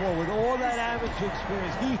before. With all that amateur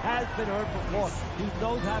experience, he has been hurt before. He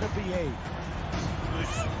knows how to behave.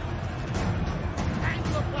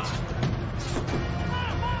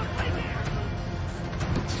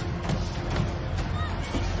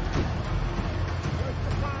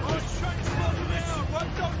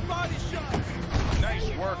 Nice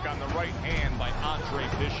work on the right hand by Andre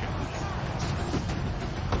Bishop.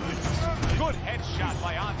 Good headshot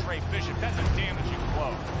by Andre Bishop. That's a damaging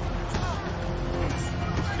blow.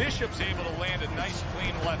 Bishop's able to land a nice,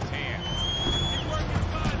 clean left hand.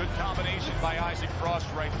 Good combination by Isaac Frost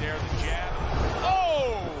right there. The jab.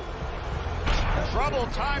 Oh! Trouble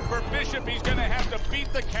time for Bishop. He's going to have to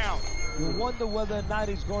beat the count. You wonder whether or not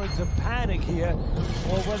he's going to panic here,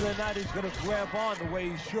 or whether or not he's going to grab on the way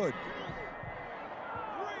he should.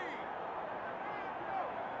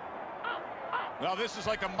 Well, this is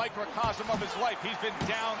like a microcosm of his life. He's been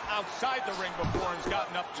down outside the ring before and has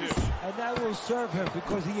gotten up too. And that will serve him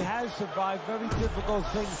because he has survived very difficult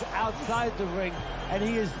things outside the ring, and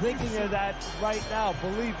he is thinking of that right now,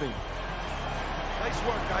 believe me. Nice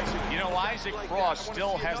work, Isaac. You know, Isaac Frost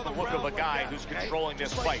still has the look of a guy who's controlling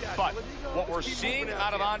this fight, but what we're seeing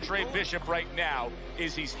out of Andre Bishop right now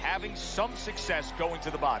is he's having some success going to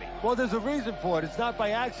the body. Well, there's a reason for it. It's not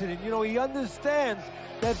by accident. You know, he understands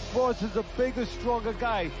that Frost is a bigger, stronger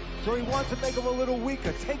guy, so he wants to make him a little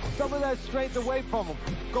weaker. Take some of that strength away from him.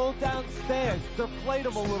 Go downstairs, deflate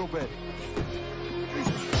him a little bit.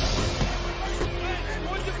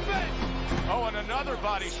 Oh, and another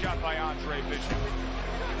body shot by Andre Bishop.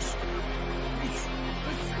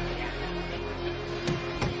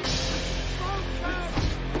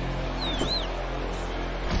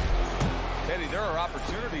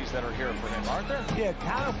 that are here for him, aren't there? Yeah,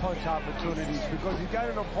 counterpunch opportunities, because he got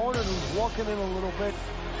an opponent who's walking in a little bit.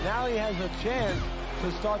 Now he has a chance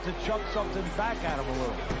to start to chuck something back at him a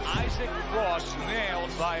little. Isaac Frost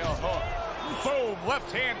nailed by a hook. Boom,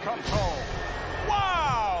 left hand comes home.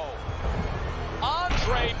 Wow!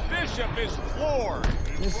 Andre Bishop is floored.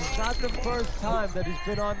 This is not the first time that he's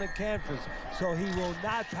been on the canvas, so he will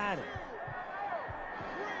not panic.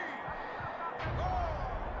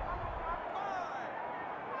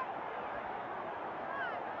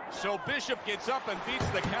 So Bishop gets up and beats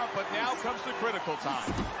the count, but now comes the critical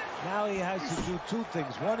time. Now he has to do two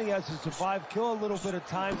things. One, he has to survive, kill a little bit of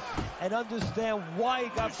time, and understand why he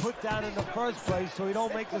got put down in the first place so he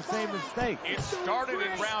don't make the same mistake. It started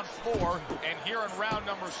in round 4, and here in round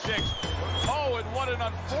number 6. Oh, and what an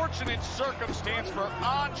unfortunate circumstance for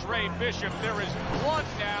Andre Bishop. There is blood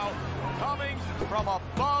now coming from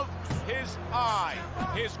above his eye.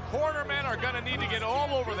 His cornermen are going to need to get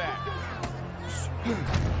all over that.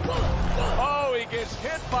 Oh, he gets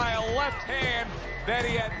hit by a left hand that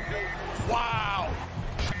he had. Wow.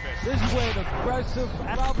 This is where an aggressive,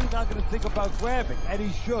 and probably not going to think about grabbing, and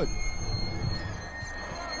he should.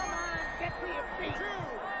 Come on, get to your feet.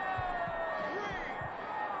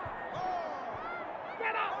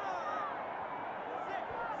 Get up.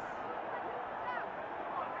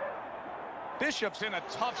 Bishop's in a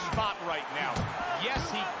tough spot right now.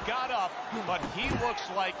 Yes, he got up, but he looks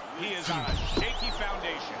like he is on a shaky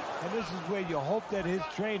foundation. And this is where you hope that his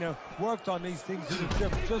trainer worked on these things in the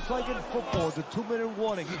gym. Just like in football, the 2-minute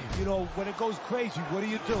warning. You know, when it goes crazy, what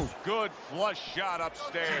do? Good flush shot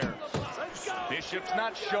upstairs. Bishop's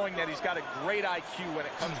not showing that he's got a great IQ when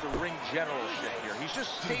it comes to ring generalship here. He's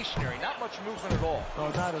just stationary, not much movement at all.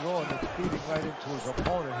 No, not at all. And it's feeding right into his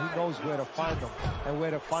opponent. He knows where to find them and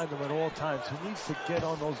where to find them at all times. He needs to get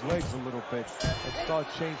on those legs a little bit and start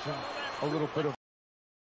changing a little bit of.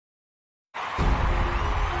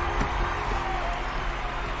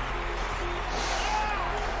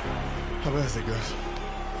 How bad is it, Gus?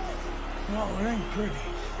 No, it ain't pretty.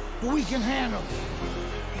 But we can handle it.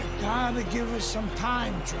 You gotta give us some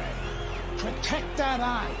time, Trey. Protect that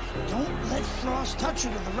eye. Don't let Frost touch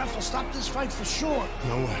it or the ref will stop this fight for sure.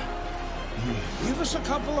 No way. Give us a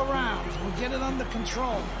couple of rounds. We'll get it under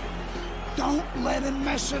control. Don't let him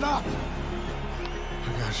mess it up.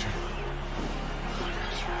 I got you.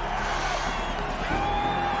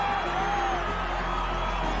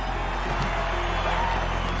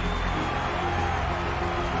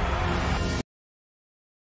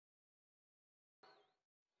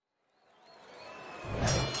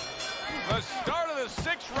 The start of the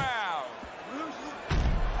 6th round.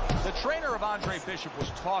 The trainer of Andre Bishop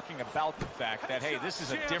was talking about the fact that, hey, this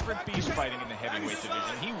is a different beast fighting in the heavyweight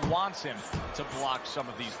division. He wants him to block some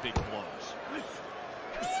of these big blows.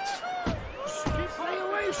 Stay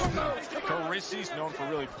away from those. Carissie's known for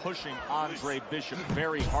really pushing Andre Bishop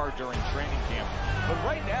very hard during training camp. But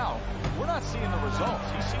right now, we're not seeing the results.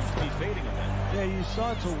 He seems to be fading a bit. Yeah, you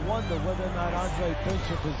start to wonder whether or not Andre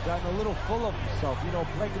Bishop has gotten a little full of himself, you know,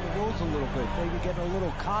 breaking the rules a little bit, maybe getting a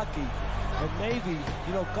little cocky. And maybe,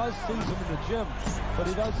 you know, Gus sees him in the gym, but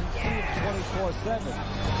he doesn't see him 24/7.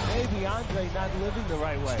 Maybe Andre not living the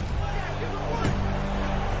right way.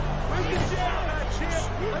 Where's the jab, champ?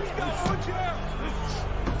 Let's go, one jab.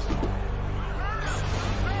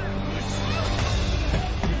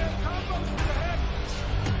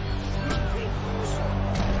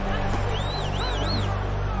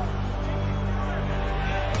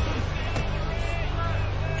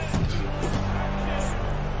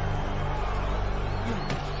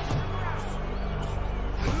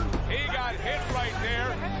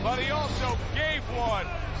 But he also gave one.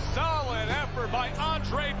 Solid effort by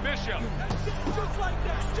Andre Bishop. Just like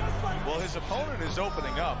that, just like that. Well, his opponent is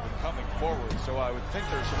opening up and coming forward, so I would think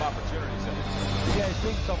there's some opportunities in it. Yeah, I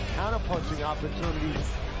think some counterpunching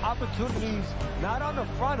opportunities. Opportunities not on the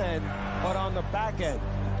front end, but on the back end.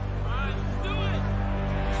 All right, let's do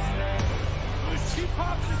it. Keep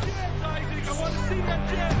popping the jabs, Isaac. I want to see that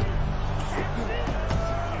jab.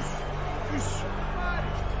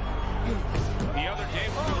 The other day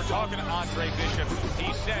when we were talking to Andre Bishop,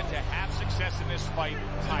 he said to have success in this fight,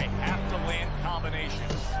 I have to land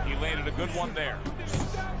combinations. He landed a good one there.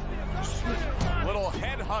 Little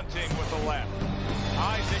head hunting with the left.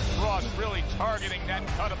 Isaac Frost really targeting that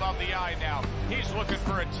cut above the eye now. He's looking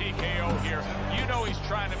for a TKO here. You know he's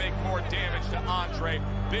trying to make more damage to Andre.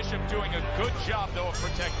 Bishop doing a good job, though, of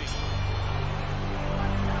protecting.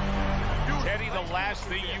 Do Teddy, the last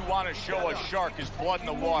thing you want to show a shark is blood in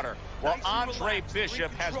the water. Well, Andre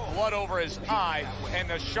Bishop has blood over his eye, and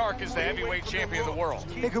the shark is the heavyweight champion of the world.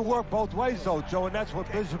 It can work both ways, though, Joe, and that's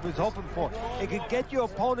what Bishop is hoping for. It can get your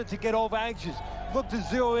opponent to get over anxious. Look to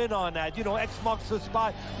zero in on that. You know, X marks the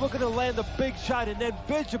spot, looking to land a big shot, and then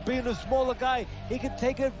Bishop, being a smaller guy, he can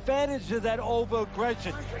take advantage of that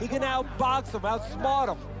over-aggression. He can outbox him, outsmart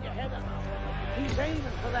him. He's aiming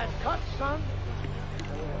for that cut, son.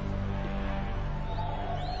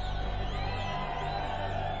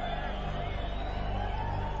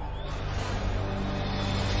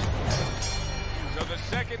 So the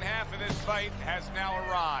second half of this fight has now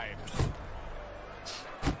arrived.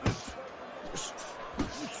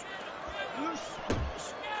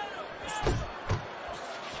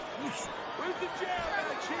 Where's the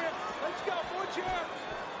jab, champ? Let's go, more jab.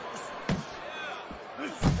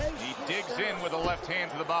 He digs in with a left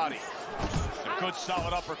hand to the body. A good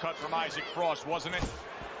solid uppercut from Isaac Frost, wasn't it?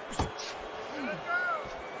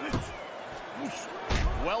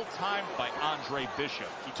 Well timed by Andre Bishop.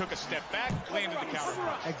 He took a step back, landed the counter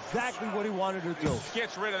punch. Exactly what he wanted to do.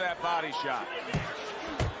 Gets rid of that body shot.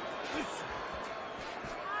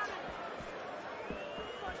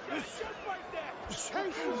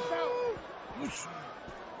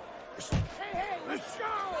 Hey, let's go!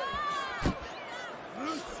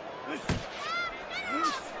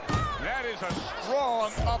 That is a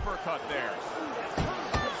strong uppercut there.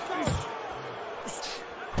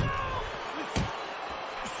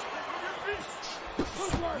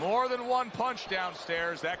 More than one punch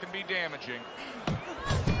downstairs. That can be damaging.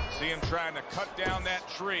 See him trying to cut down that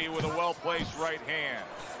tree with a well-placed right hand.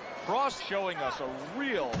 Frost showing us a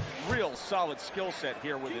real solid skill set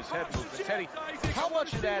here with his head movement. Teddy, how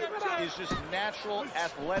much of that is just natural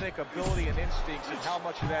athletic ability and instincts, and how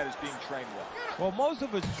much of that is being trained well? Well, most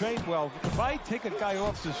of it's trained well. If I take a guy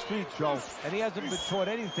off the street, Joe, and he hasn't been taught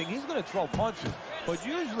anything, he's going to throw punches. But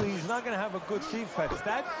usually he's not going to have a good defense.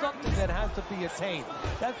 That's something that has to be attained.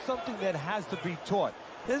 That's something that has to be taught.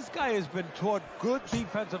 This guy has been taught good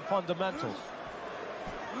defensive fundamentals.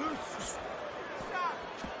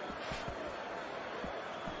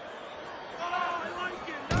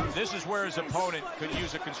 This is where his opponent could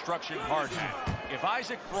use a construction hard hat. If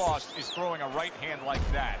Isaac Frost is throwing a right hand like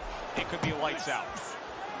that, it could be lights out.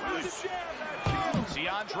 See,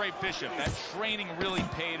 Andre Bishop, that training really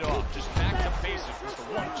paid off. Just back to basics with the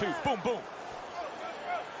 1-2, boom, boom.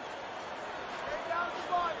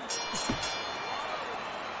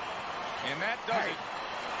 And that does it.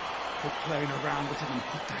 Quit playing around with him and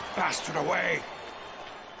put that bastard away.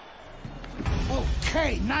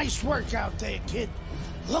 Okay, nice work out there, kid.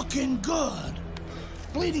 Looking good.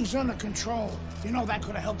 Bleeding's under control. You know, that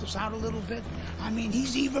could have helped us out a little bit. I mean,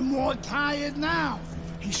 he's even more tired now.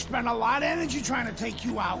 He spent a lot of energy trying to take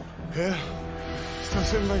you out. Yeah? Still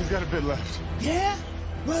seems like he's got a bit left. Yeah?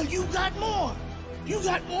 Well, you got more. You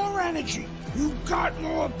got more energy. You got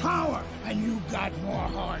more power. And you got more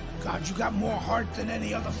heart. God, you got more heart than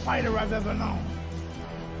any other fighter I've ever known.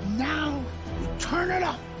 Now, you turn it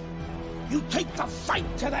up. You take the fight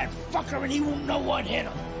to that fucker and he won't know what hit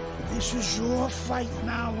him. This is your fight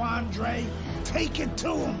now, Andre. Take it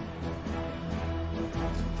to him.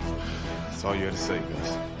 That's all you had to say,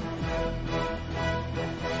 Gus.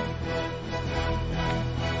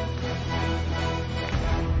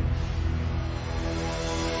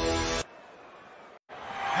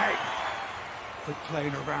 Hey! Quit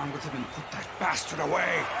playing around with him and put that bastard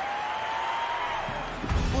away.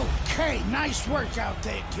 Okay, nice work out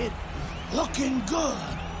there, kid. Looking good.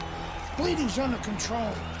 Bleeding's under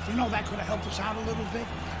control. You know, that could have helped us out a little bit.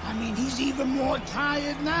 I mean, he's even more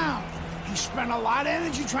tired now. He spent a lot of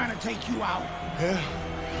energy trying to take you out. Yeah?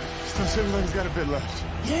 Still seems like he's got a bit left.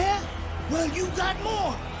 Yeah? Well, you got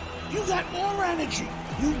more. You got more energy.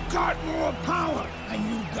 You got more power. And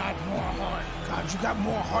you got more heart. God, you got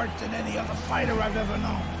more heart than any other fighter I've ever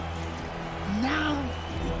known. Now,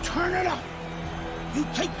 you turn it up. You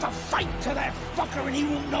take the fight to that fucker and he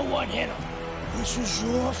won't know what hit him. This is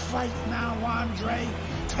your fight now, Andre.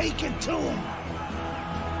 Take it to him.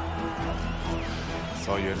 That's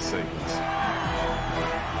all you had to say, Gus.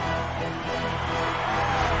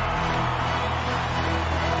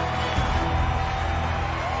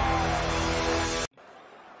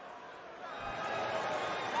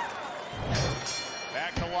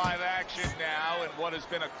 Back to live action now in what has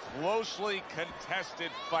been a closely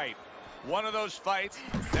contested fight. One of those fights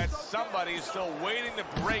that somebody is still waiting to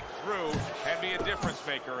break through and be a difference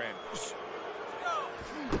maker in.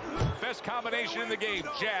 Best combination in the game,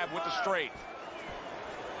 jab with the straight.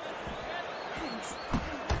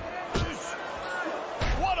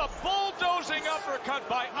 What a bull bulldozing uppercut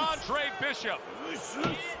by Andre Bishop.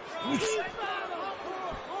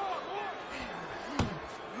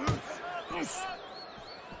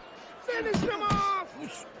 Finish him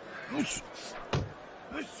off!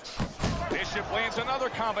 Bishop lands another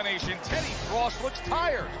combination. Teddy Frost looks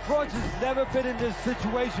tired. Frost has never been in this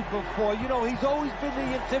situation before. You know, he's always been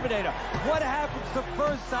the intimidator. What happens the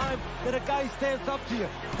first time that a guy stands up to you?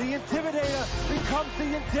 The intimidator becomes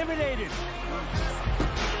the intimidated.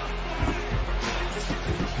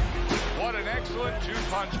 What an excellent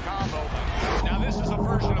two-punch combo. Now, this is a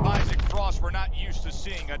version of Isaac Frost we're not used to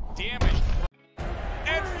seeing. A damaged...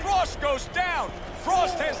 And Frost goes down.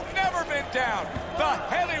 Frost has never been down. The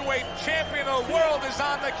heavyweight champion of the world is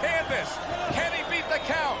on the canvas. Can he beat the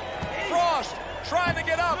count? Frost trying to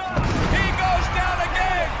get up. He goes down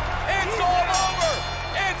again. It's all over.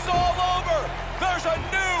 It's all over. There's a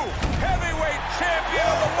new heavyweight champion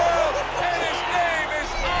of the world, and his name is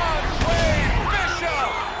Andre Bishop.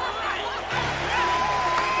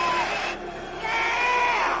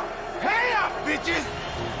 Yeah! Hey up, bitches!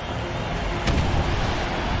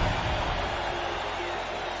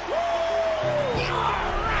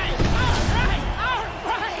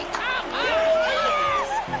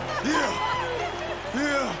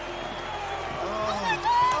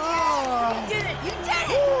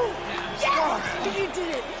 You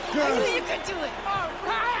did it! I knew you could do it! All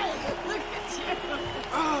right! Look at you!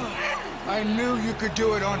 I knew you could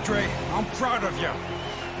do it, Andre. I'm proud of you.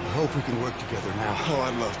 I hope we can work together now. Oh,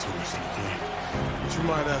 I'd love to, Mr. McQueen. But you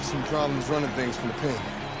might have some problems running things from the pen.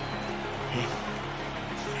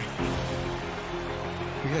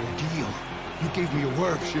 We had a deal. You gave me your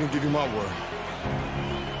word. She didn't give you my word.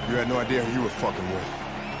 You had no idea who you were fucking with.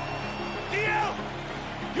 DL!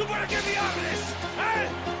 You better get me out of this! Hey!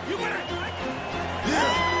 You better...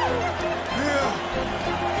 Yeah!